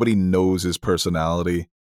 Nobody knows his personality.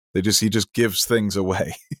 He just gives things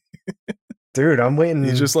away. Dude, I'm waiting.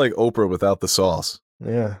 He's just like Oprah without the sauce.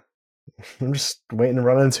 Yeah. I'm just waiting to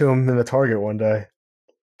run into him in the Target one day.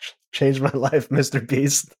 Change my life, Mr.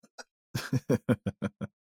 Beast.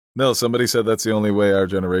 No, somebody said that's the only way our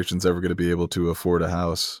generation's ever going to be able to afford a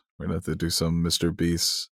house. We're going to have to do some Mr.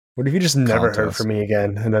 Beast. What if you just never contest. heard from me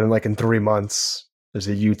again? And then like in 3 months, there's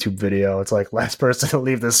a YouTube video. It's like last person to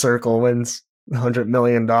leave the circle wins $100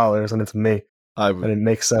 million, and it's me. And it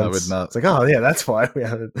makes sense. I would not. It's like, oh yeah, that's why we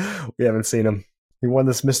haven't seen him. He won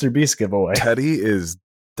this Mr. Beast giveaway. Teddy is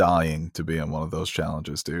dying to be on one of those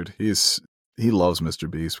challenges, dude. He loves Mr.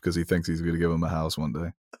 Beast because he thinks he's going to give him a house one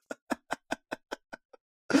day.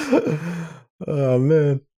 Oh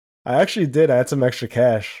man, I actually did add some extra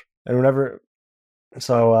cash, and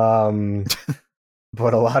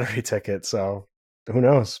bought a lottery ticket. So who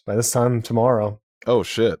knows? By this time tomorrow. Oh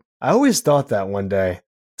shit! I always thought that one day.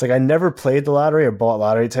 It's like I never played the lottery or bought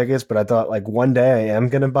lottery tickets, but I thought like one day I am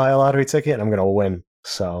gonna buy a lottery ticket and I'm gonna win.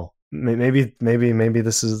 So maybe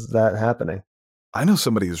this is that happening. I know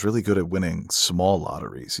somebody who's really good at winning small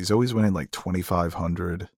lotteries. He's always winning like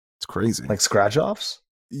 2,500. It's crazy. Like scratch offs?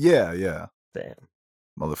 Yeah. Damn.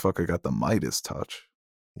 Motherfucker got the Midas touch.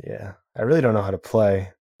 Yeah. I really don't know how to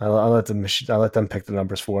play. I let them pick the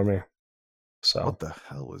numbers for me. So what the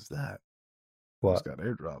hell was that? What? Just got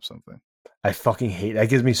airdrop something. I fucking hate that.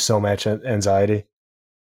 Gives me so much anxiety.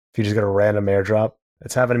 If you just get a random airdrop.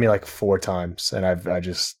 It's happened to me like 4 times, and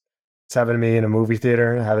it's happened to me in a movie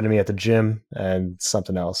theater, it happened to me at the gym, and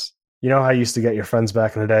something else. You know how I used to get your friends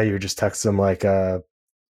back in the day? You would just text them like a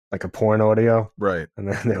porn audio, right?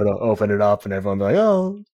 And then they would open it up, and everyone would be like,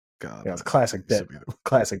 "Oh, God, it's a classic bit,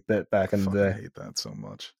 classic bit back in the day." I hate that so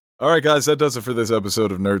much. All right, guys, that does it for this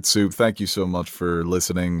episode of Nerd Soup. Thank you so much for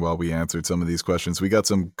listening while we answered some of these questions. We got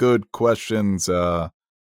some good questions.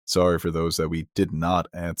 Sorry for those that we did not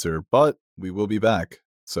answer, but we will be back.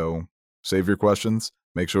 So save your questions.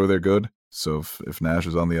 Make sure they're good. So if Nash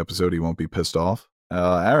is on the episode, he won't be pissed off.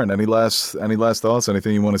 Aaron, any last thoughts?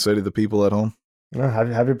 Anything you want to say to the people at home? No,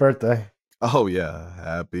 happy birthday. Oh, yeah.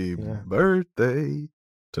 Happy birthday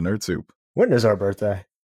to Nerd Soup. When is our birthday?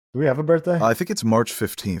 Do we have a birthday? I think it's March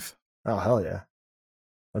 15th. Oh, hell yeah.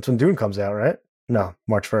 That's when Dune comes out, right? No,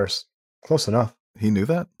 March 1st. Close enough. He knew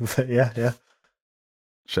that? Yeah.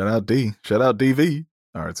 Shout out D. Shout out DV.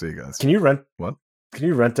 All right, see you guys. Can you rent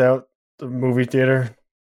out the movie theater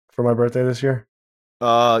for my birthday this year?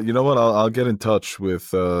 You know what? I'll get in touch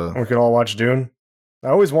with... We can all watch Dune. I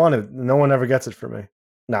always wanted. No one ever gets it for me.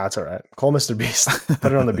 Nah, it's all right. Call Mr. Beast.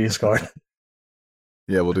 Put it on the Beast card.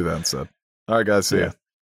 Yeah, we'll do that instead. All right, guys. See ya.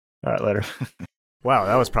 All right, later. Wow,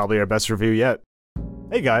 that was probably our best review yet.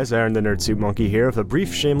 Hey guys, Aaron the Nerd Soup Monkey here with a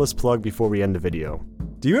brief shameless plug before we end the video.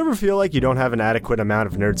 Do you ever feel like you don't have an adequate amount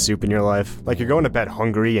of nerd soup in your life? Like you're going to bed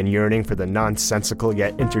hungry and yearning for the nonsensical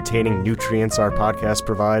yet entertaining nutrients our podcasts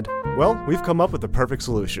provide? Well, we've come up with the perfect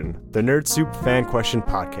solution. The Nerd Soup Fan Question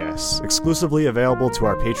Podcasts, exclusively available to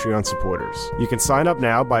our Patreon supporters. You can sign up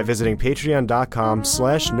now by visiting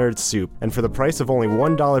patreon.com/nerdsoup, and for the price of only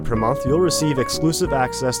 $1 per month, you'll receive exclusive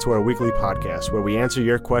access to our weekly podcast where we answer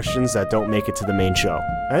your questions that don't make it to the main show.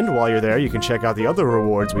 And while you're there, you can check out the other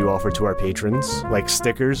rewards we offer to our patrons, like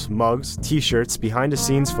stickers, mugs, t-shirts,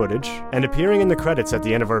 behind-the-scenes footage, and appearing in the credits at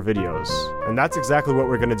the end of our videos. And that's exactly what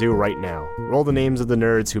we're going to do right now. Roll the names of the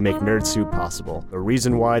nerds who make Nerd Soup possible. The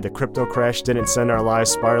reason why the crypto crash didn't send our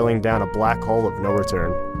lives spiraling down a black hole of no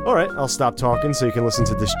return. Alright, I'll stop talking so you can listen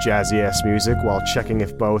to this jazzy-ass music while checking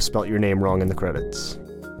if Bo spelt your name wrong in the credits.